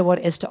consider what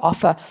it is to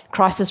offer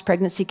crisis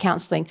pregnancy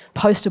counselling,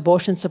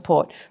 post-abortion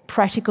support,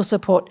 practical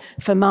support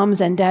for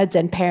mums and dads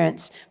and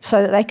parents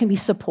so that they can be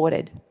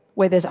supported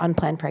where there's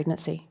unplanned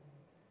pregnancy.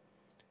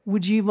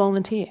 Would you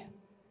volunteer?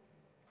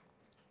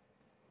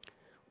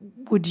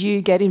 Would you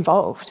get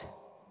involved?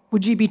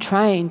 Would you be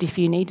trained if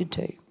you needed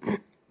to?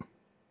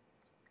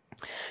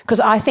 Because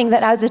I think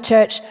that as a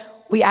church,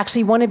 we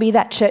actually want to be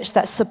that church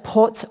that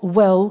supports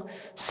well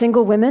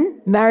single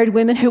women, married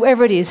women,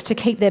 whoever it is, to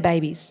keep their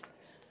babies.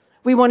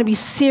 We want to be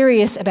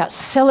serious about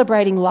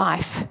celebrating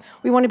life.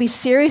 We want to be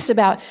serious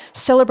about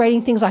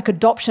celebrating things like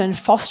adoption and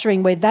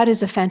fostering, where that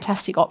is a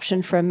fantastic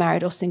option for a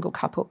married or single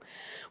couple.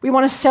 We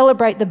want to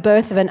celebrate the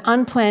birth of an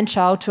unplanned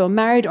child to a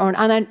married or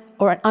an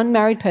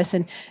unmarried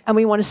person, and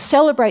we want to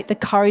celebrate the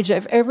courage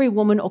of every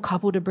woman or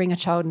couple to bring a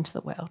child into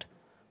the world.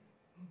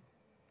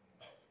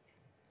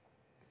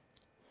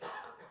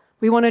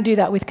 We want to do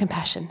that with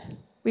compassion.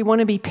 We want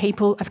to be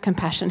people of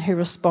compassion who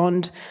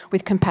respond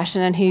with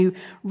compassion and who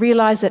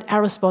realise that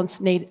our response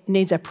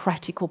needs a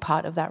practical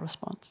part of that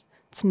response.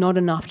 It's not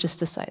enough just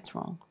to say it's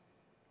wrong.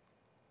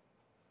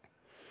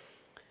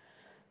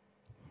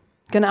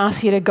 I'm going to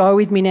ask you to go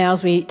with me now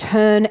as we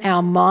turn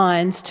our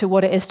minds to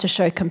what it is to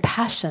show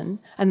compassion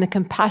and the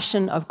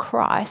compassion of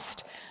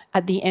Christ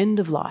at the end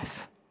of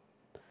life.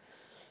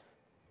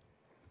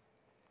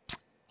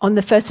 On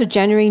the 1st of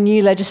January,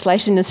 new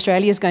legislation in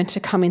Australia is going to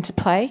come into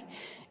play.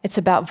 It's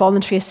about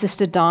voluntary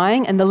assisted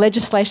dying, and the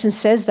legislation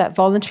says that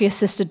voluntary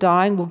assisted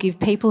dying will give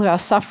people who are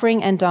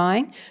suffering and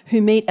dying,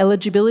 who meet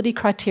eligibility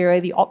criteria,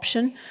 the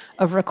option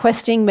of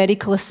requesting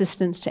medical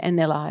assistance to end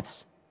their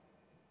lives.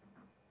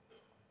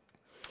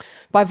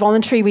 By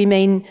voluntary, we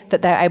mean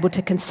that they're able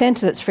to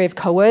consent, that's free of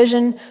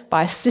coercion.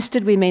 By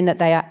assisted, we mean that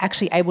they are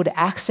actually able to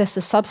access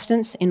a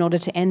substance in order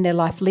to end their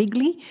life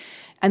legally.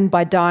 And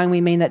by dying,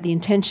 we mean that the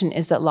intention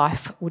is that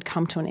life would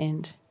come to an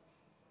end.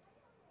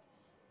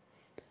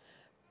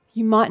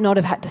 You might not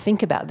have had to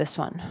think about this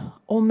one.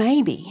 Or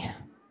maybe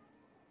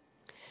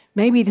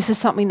this is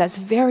something that's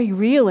very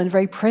real and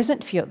very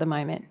present for you at the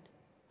moment.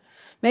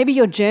 Maybe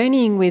you're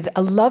journeying with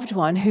a loved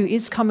one who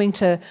is coming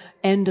to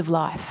end of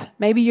life.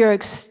 Maybe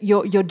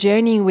you're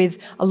journeying with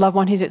a loved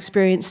one who's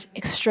experienced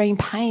extreme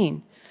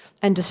pain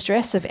and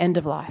distress of end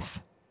of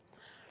life.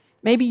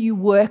 Maybe you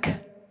work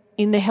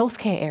in the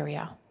healthcare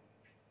area.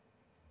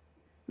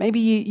 Maybe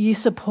you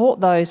support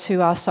those who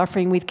are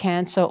suffering with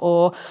cancer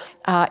or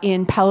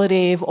in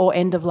palliative or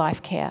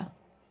end-of-life care.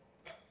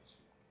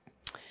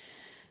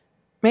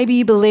 Maybe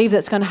you believe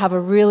that's going to have a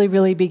really,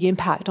 really big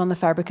impact on the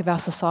fabric of our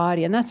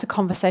society. And that's a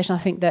conversation, I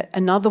think, that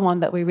another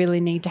one that we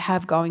really need to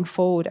have going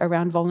forward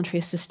around voluntary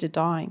assisted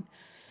dying.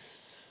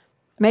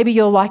 Maybe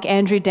you're like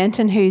Andrew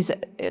Denton, who's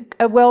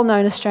a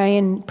well-known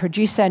Australian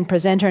producer and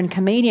presenter and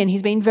comedian.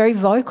 He's been very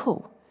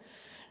vocal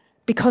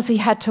because he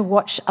had to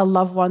watch a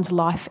loved one's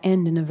life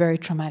end in a very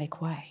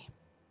traumatic way.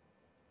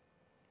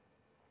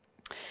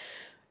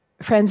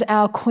 Friends,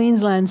 our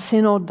Queensland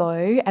Synod,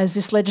 though, as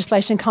this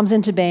legislation comes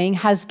into being,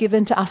 has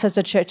given to us as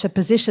a church a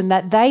position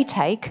that they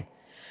take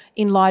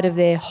in light of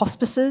their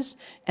hospices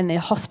and their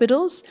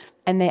hospitals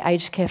and their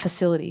aged care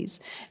facilities.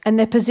 And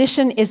their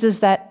position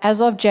is that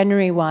as of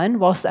January 1,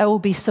 whilst they will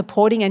be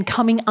supporting and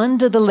coming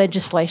under the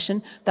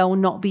legislation, they will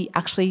not be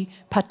actually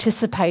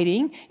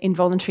participating in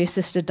voluntary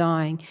assisted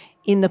dying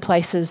in the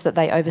places that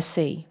they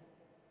oversee.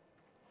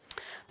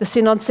 The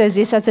Synod says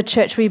this: as a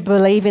church, we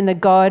believe in the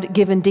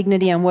God-given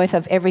dignity and worth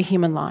of every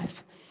human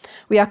life.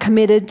 We are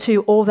committed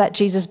to all that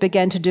Jesus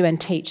began to do and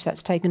teach.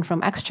 That's taken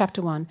from Acts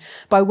chapter 1.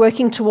 By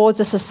working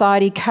towards a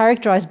society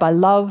characterised by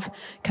love,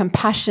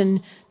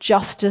 compassion,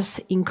 justice,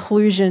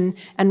 inclusion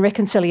and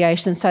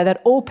reconciliation, so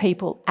that all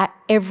people at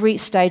every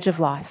stage of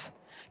life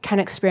can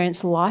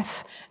experience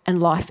life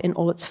and life in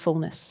all its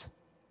fullness.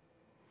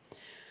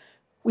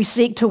 We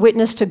seek to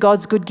witness to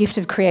God's good gift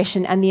of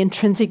creation and the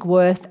intrinsic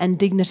worth and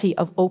dignity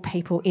of all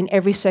people in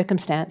every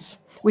circumstance,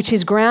 which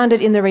is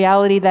grounded in the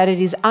reality that it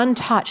is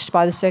untouched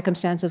by the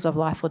circumstances of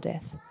life or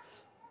death.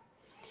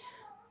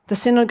 The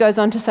Synod goes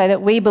on to say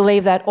that we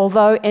believe that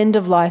although end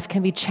of life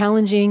can be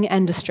challenging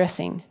and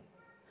distressing,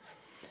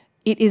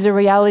 it is a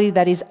reality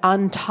that is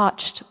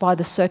untouched by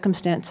the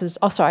circumstances.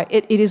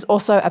 It is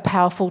also a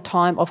powerful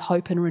time of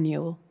hope and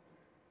renewal.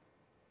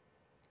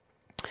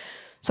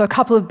 So a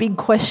couple of big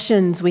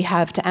questions we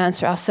have to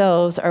answer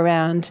ourselves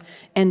around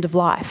end of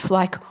life,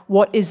 like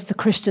what is the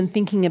Christian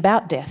thinking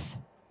about death?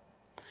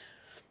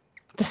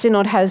 The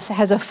Synod has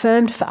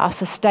affirmed for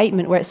us a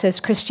statement where it says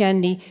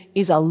Christianity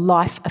is a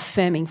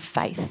life-affirming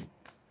faith.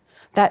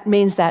 That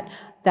means that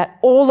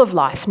all of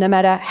life, no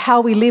matter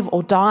how we live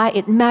or die,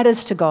 it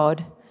matters to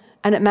God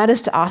and it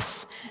matters to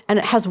us and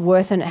it has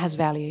worth and it has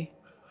value.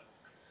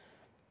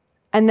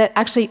 And that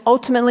actually,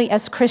 ultimately,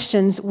 as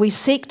Christians, we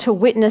seek to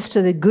witness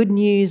to the good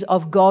news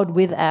of God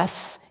with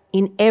us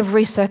in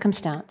every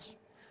circumstance.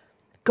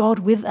 God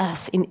with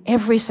us in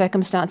every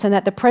circumstance, and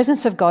that the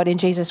presence of God in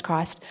Jesus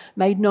Christ,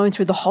 made known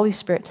through the Holy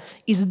Spirit,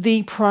 is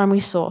the primary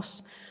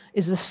source,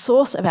 is the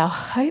source of our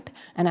hope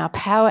and our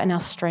power and our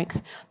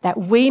strength, that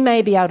we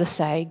may be able to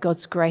say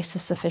God's grace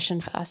is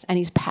sufficient for us and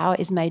his power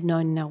is made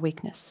known in our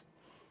weakness.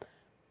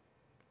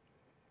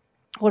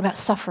 What about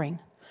suffering?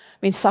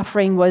 I mean,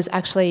 suffering was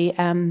actually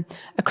a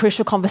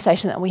crucial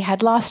conversation that we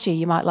had last year.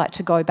 You might like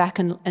to go back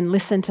and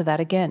listen to that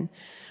again.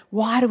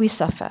 Why do we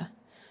suffer?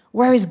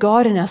 Where is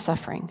God in our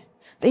suffering?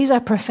 These are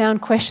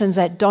profound questions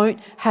that don't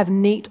have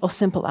neat or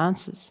simple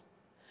answers.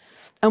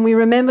 And we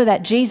remember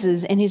that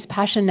Jesus, in his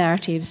passion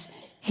narratives,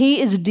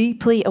 he is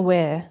deeply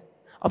aware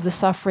of the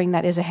suffering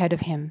that is ahead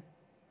of him.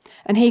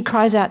 And he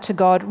cries out to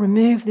God,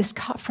 "Remove this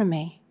cup from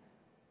me."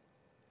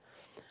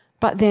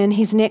 But then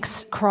his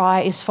next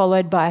cry is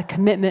followed by a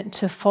commitment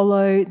to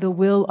follow the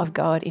will of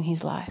God in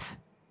his life.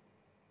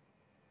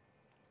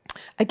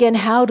 Again,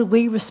 how do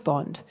we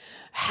respond?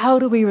 How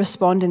do we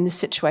respond in this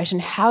situation?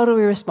 How do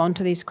we respond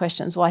to these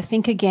questions? Well, I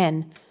think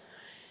again,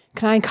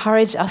 can I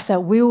encourage us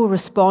that we will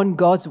respond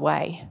God's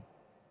way?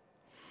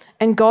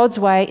 And God's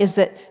way is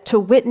that to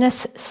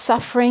witness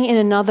suffering in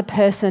another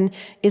person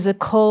is a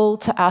call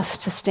to us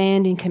to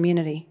stand in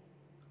community.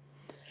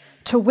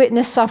 To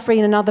witness suffering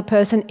in another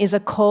person is a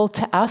call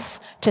to us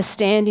to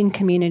stand in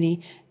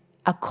community,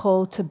 a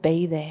call to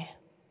be there,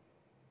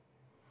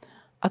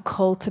 a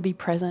call to be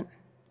present.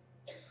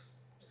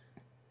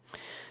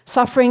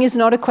 Suffering is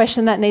not a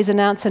question that needs an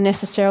answer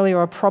necessarily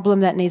or a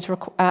problem that needs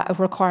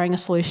requiring a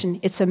solution.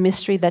 It's a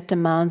mystery that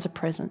demands a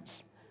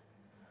presence.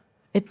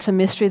 It's a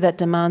mystery that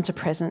demands a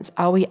presence.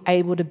 Are we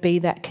able to be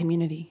that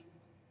community?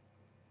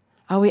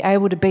 Are we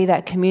able to be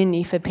that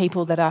community for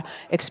people that are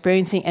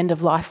experiencing end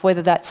of life,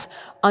 whether that's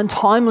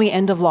untimely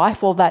end of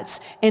life or that's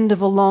end of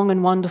a long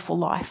and wonderful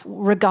life?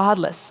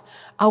 Regardless,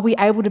 are we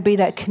able to be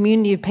that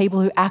community of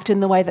people who act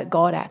in the way that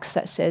God acts,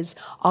 that says,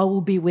 "I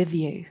will be with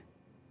you"?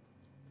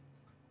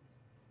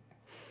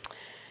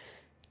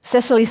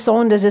 Cecily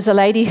Saunders is a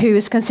lady who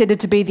is considered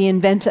to be the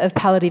inventor of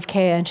palliative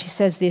care, and she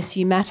says this: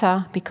 "You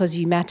matter because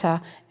you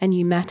matter, and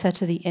you matter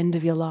to the end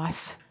of your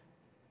life."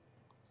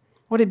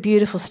 What a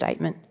beautiful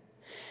statement.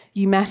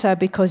 You matter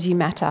because you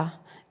matter,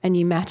 and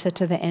you matter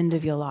to the end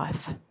of your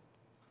life.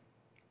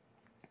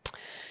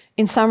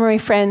 In summary,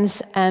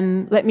 friends,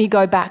 let me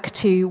go back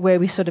to where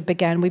we sort of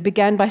began. We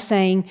began by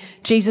saying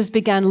Jesus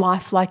began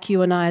life like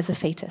you and I as a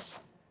fetus.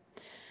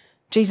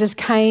 Jesus'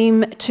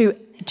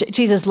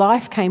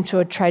 life came to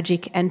a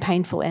tragic and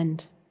painful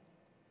end.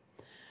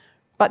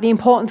 But the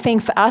important thing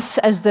for us,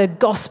 as the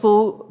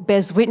gospel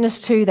bears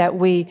witness to, that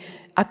we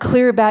are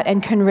clear about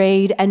and can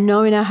read and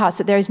know in our hearts,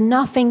 that there is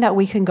nothing that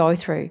we can go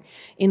through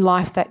in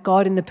life that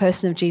God in the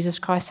person of Jesus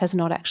Christ has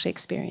not actually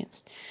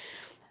experienced.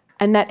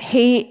 And that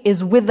he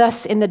is with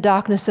us in the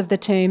darkness of the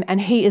tomb,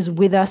 and he is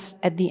with us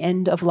at the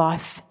end of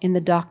life in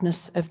the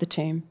darkness of the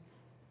tomb.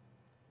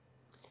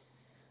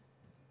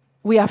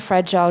 We are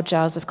fragile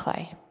jars of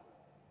clay,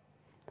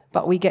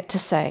 but we get to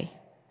say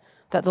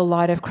that the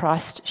light of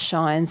Christ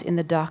shines in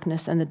the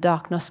darkness, and the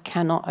darkness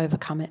cannot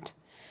overcome it.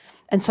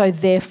 And so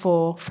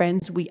therefore,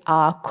 friends, we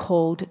are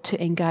called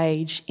to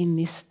engage in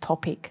this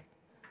topic.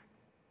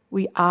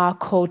 We are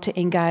called to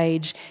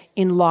engage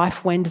in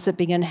life. When does it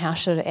begin? How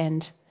should it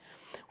end?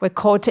 We're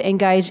called to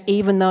engage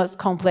even though it's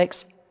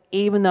complex,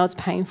 even though it's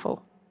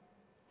painful.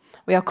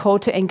 We are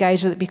called to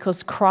engage with it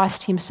because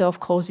Christ himself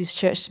calls his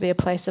church to be a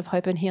place of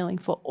hope and healing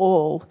for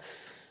all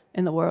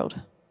in the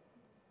world.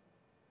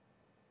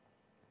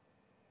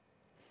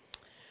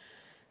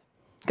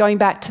 Going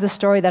back to the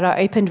story that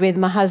I opened with,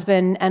 my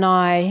husband and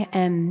I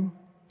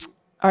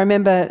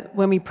remember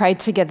when we prayed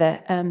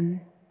together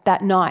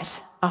that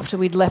night after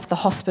we'd left the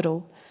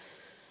hospital,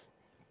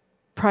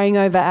 praying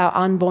over our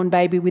unborn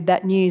baby with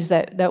that news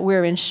that we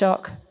were in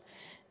shock,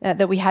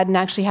 that we hadn't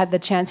actually had the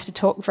chance to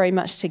talk very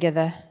much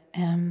together.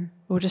 We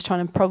were just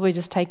trying to probably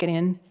just take it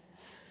in.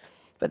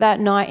 But that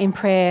night in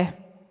prayer,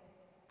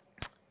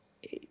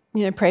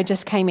 prayer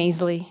just came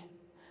easily.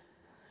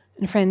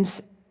 And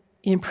friends,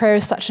 prayer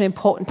is such an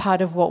important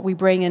part of what we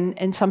bring,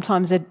 and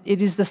sometimes it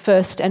is the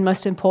first and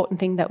most important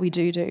thing that we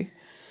do.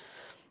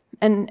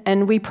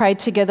 And we prayed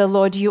together,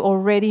 Lord, you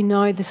already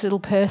know this little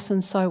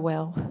person so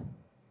well.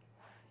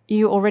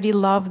 You already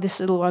love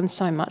this little one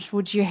so much.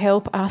 Would you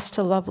help us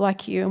to love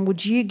like you? And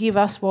would you give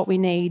us what we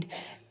need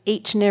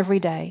each and every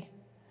day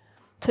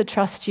to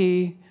trust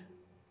you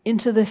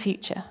into the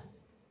future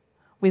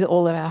with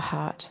all of our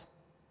heart?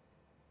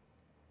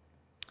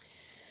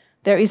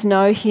 There is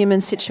no human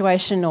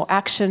situation or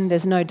action.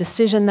 There's no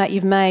decision that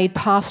you've made,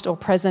 past or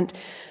present.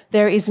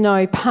 There is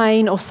no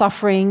pain or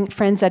suffering,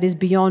 friends, that is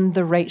beyond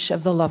the reach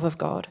of the love of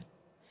God.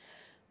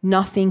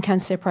 Nothing can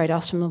separate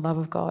us from the love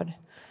of God.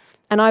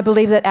 And I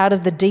believe that out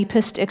of the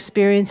deepest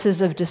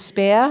experiences of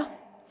despair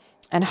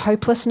and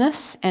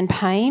hopelessness and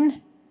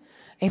pain,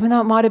 even though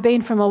it might have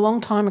been from a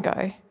long time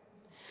ago,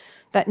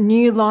 that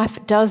new life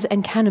does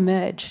and can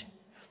emerge.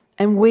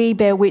 And we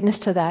bear witness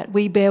to that.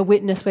 We're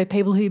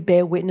people who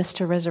bear witness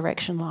to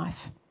resurrection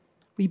life.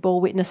 We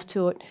bore witness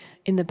to it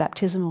in the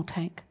baptismal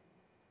tank.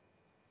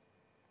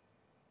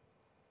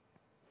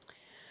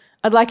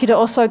 I'd like you to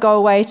also go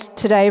away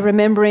today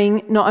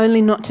remembering not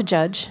only not to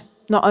judge,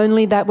 not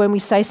only that when we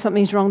say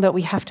something's wrong that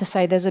we have to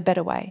say there's a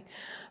better way,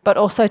 but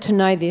also to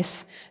know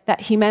this,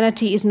 that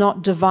humanity is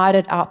not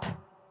divided up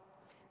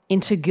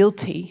into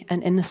guilty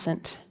and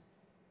innocent.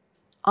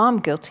 I'm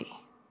guilty.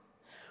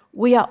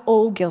 We are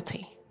all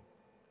guilty.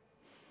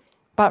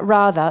 But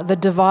rather, the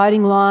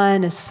dividing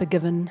line is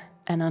forgiven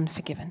and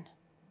unforgiven.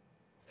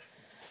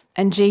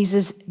 And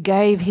Jesus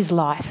gave his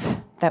life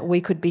that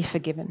we could be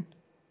forgiven.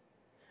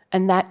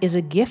 And that is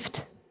a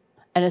gift,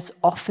 and it's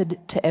offered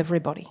to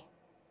everybody.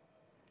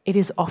 It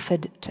is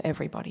offered to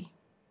everybody.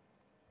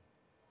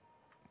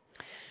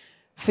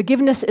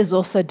 Forgiveness is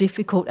also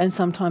difficult and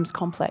sometimes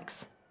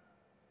complex.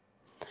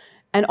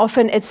 And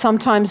often it's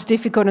sometimes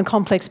difficult and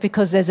complex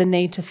because there's a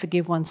need to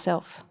forgive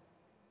oneself.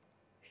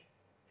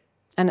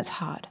 And it's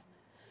hard.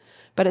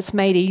 But it's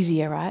made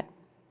easier, right?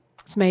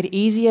 It's made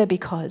easier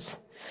because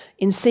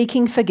in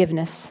seeking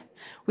forgiveness,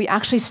 we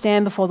actually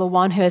stand before the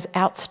one who has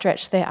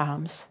outstretched their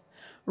arms,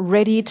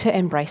 ready to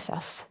embrace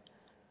us.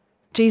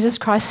 Jesus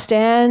Christ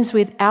stands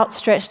with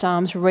outstretched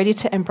arms, ready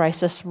to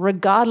embrace us,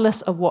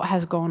 regardless of what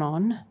has gone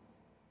on,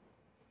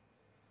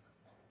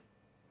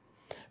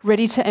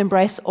 ready to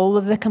embrace all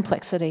of the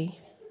complexity,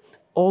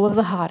 all of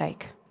the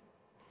heartache.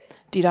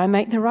 Did I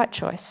make the right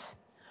choice?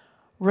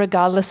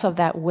 Regardless of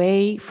that,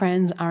 we,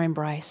 friends, are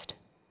embraced.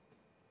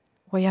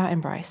 We are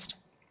embraced.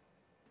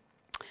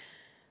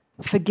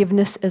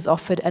 Forgiveness is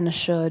offered and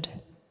assured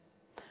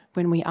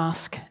when we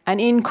ask. And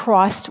in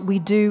Christ, we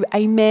do,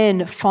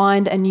 amen,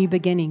 find a new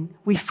beginning.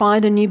 We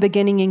find a new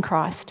beginning in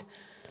Christ.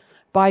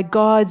 By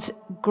God's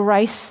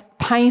grace,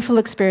 painful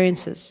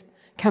experiences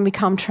can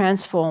become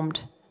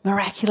transformed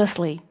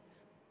miraculously,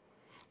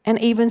 and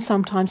even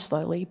sometimes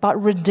slowly,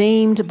 but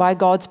redeemed by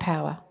God's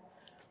power,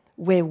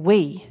 where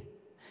we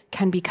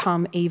can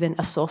become even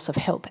a source of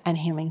help and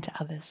healing to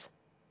others.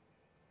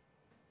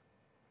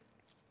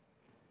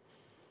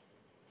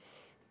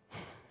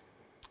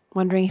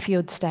 Wondering if you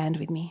would stand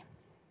with me,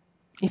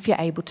 if you're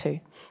able to.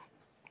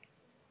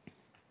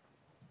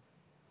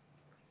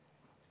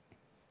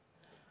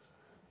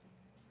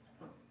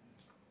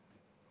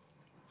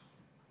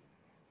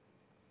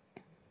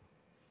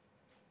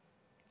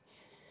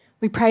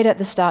 We prayed at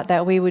the start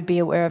that we would be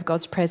aware of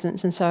God's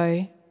presence. And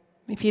so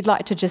if you'd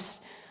like to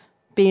just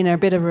be in a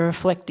bit of a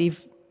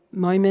reflective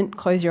moment,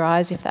 close your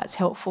eyes if that's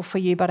helpful for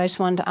you. But I just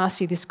wanted to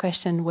ask you this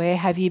question: where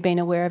have you been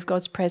aware of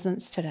God's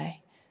presence today?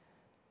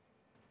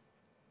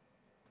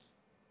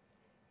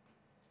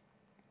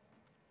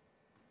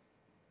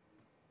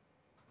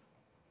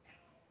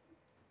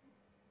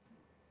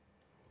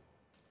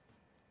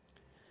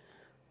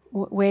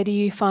 Where do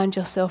you find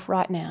yourself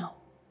right now?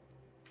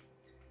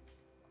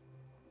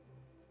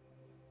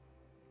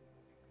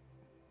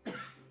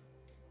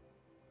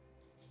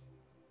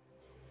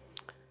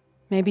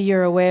 Maybe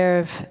you're aware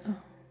of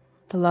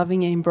the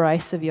loving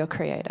embrace of your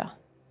Creator.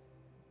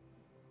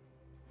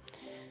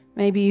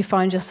 Maybe you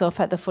find yourself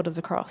at the foot of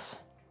the cross.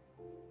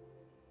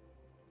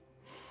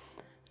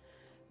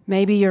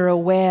 Maybe you're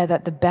aware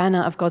that the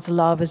banner of God's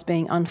love is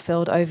being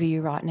unfurled over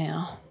you right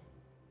now,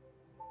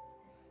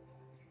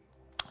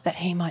 that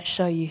He might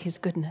show you His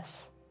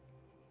goodness.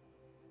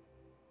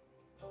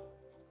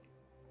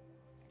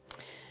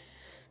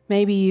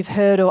 Maybe you've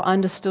heard or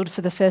understood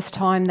for the first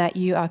time that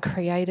you are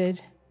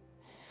created,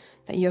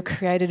 that you're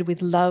created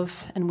with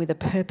love and with a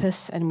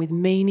purpose and with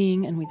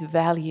meaning and with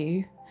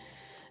value,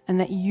 and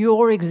that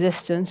your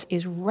existence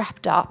is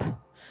wrapped up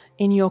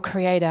in your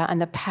Creator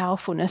and the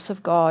powerfulness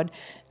of God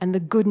and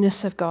the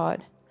goodness of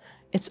God.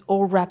 It's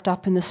all wrapped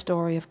up in the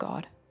story of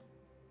God.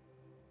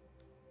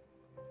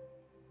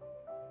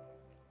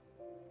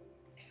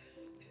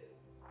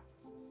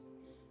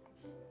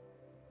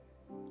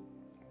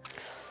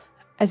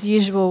 As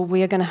usual,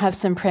 we are going to have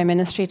some prayer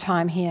ministry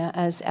time here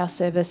as our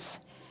service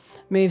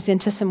moves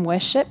into some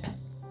worship.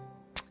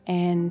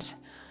 And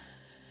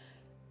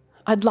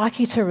I'd like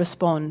you to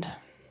respond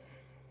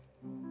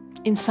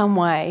in some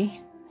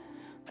way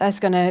that's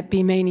going to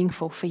be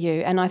meaningful for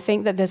you. And I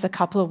think that there's a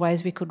couple of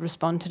ways we could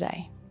respond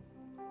today.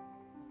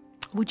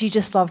 Would you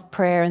just love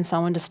prayer and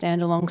someone to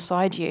stand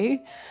alongside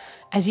you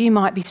as you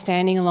might be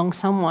standing along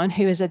someone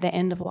who is at the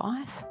end of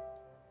life?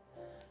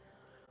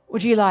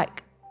 Would you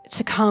like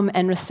to come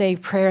and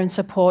receive prayer and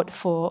support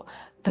for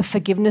the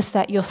forgiveness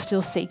that you're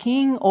still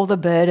seeking, all the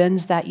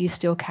burdens that you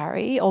still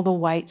carry, all the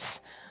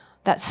weights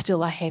that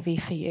still are heavy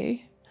for you?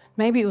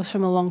 Maybe it was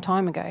from a long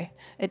time ago.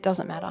 It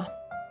doesn't matter.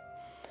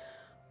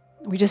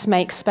 We just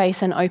make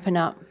space and open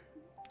up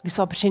this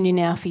opportunity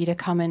now for you to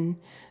come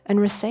and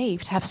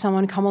receive, to have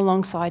someone come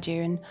alongside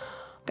you. And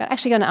I'm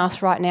actually going to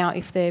ask right now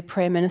if they're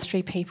prayer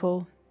ministry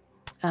people,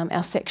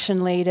 our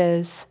section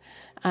leaders,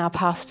 our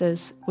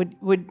pastors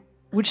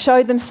would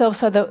show themselves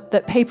so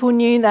that people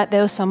knew that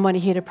there was somebody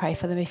here to pray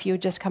for them. If you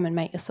would just come and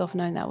make yourself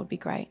known, that would be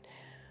great.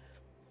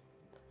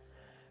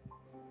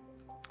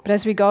 But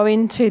as we go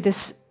into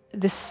this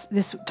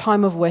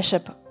time of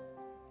worship,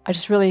 I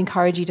just really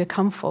encourage you to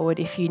come forward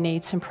if you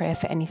need some prayer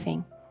for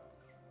anything.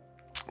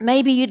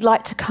 Maybe you'd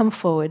like to come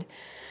forward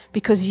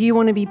because you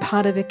want to be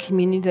part of a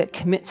community that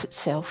commits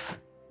itself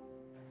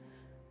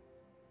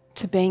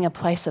to being a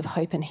place of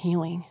hope and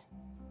healing.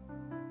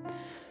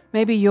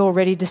 Maybe you're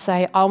ready to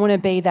say, I want to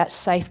be that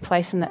safe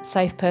place and that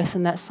safe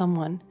person that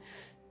someone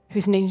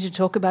who's needing to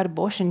talk about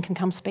abortion can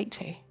come speak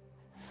to.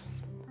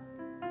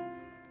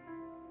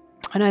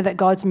 I know that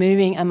God's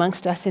moving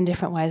amongst us in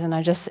different ways, and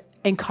I just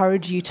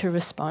encourage you to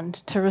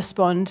respond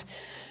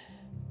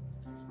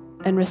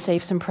and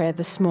receive some prayer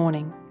this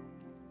morning.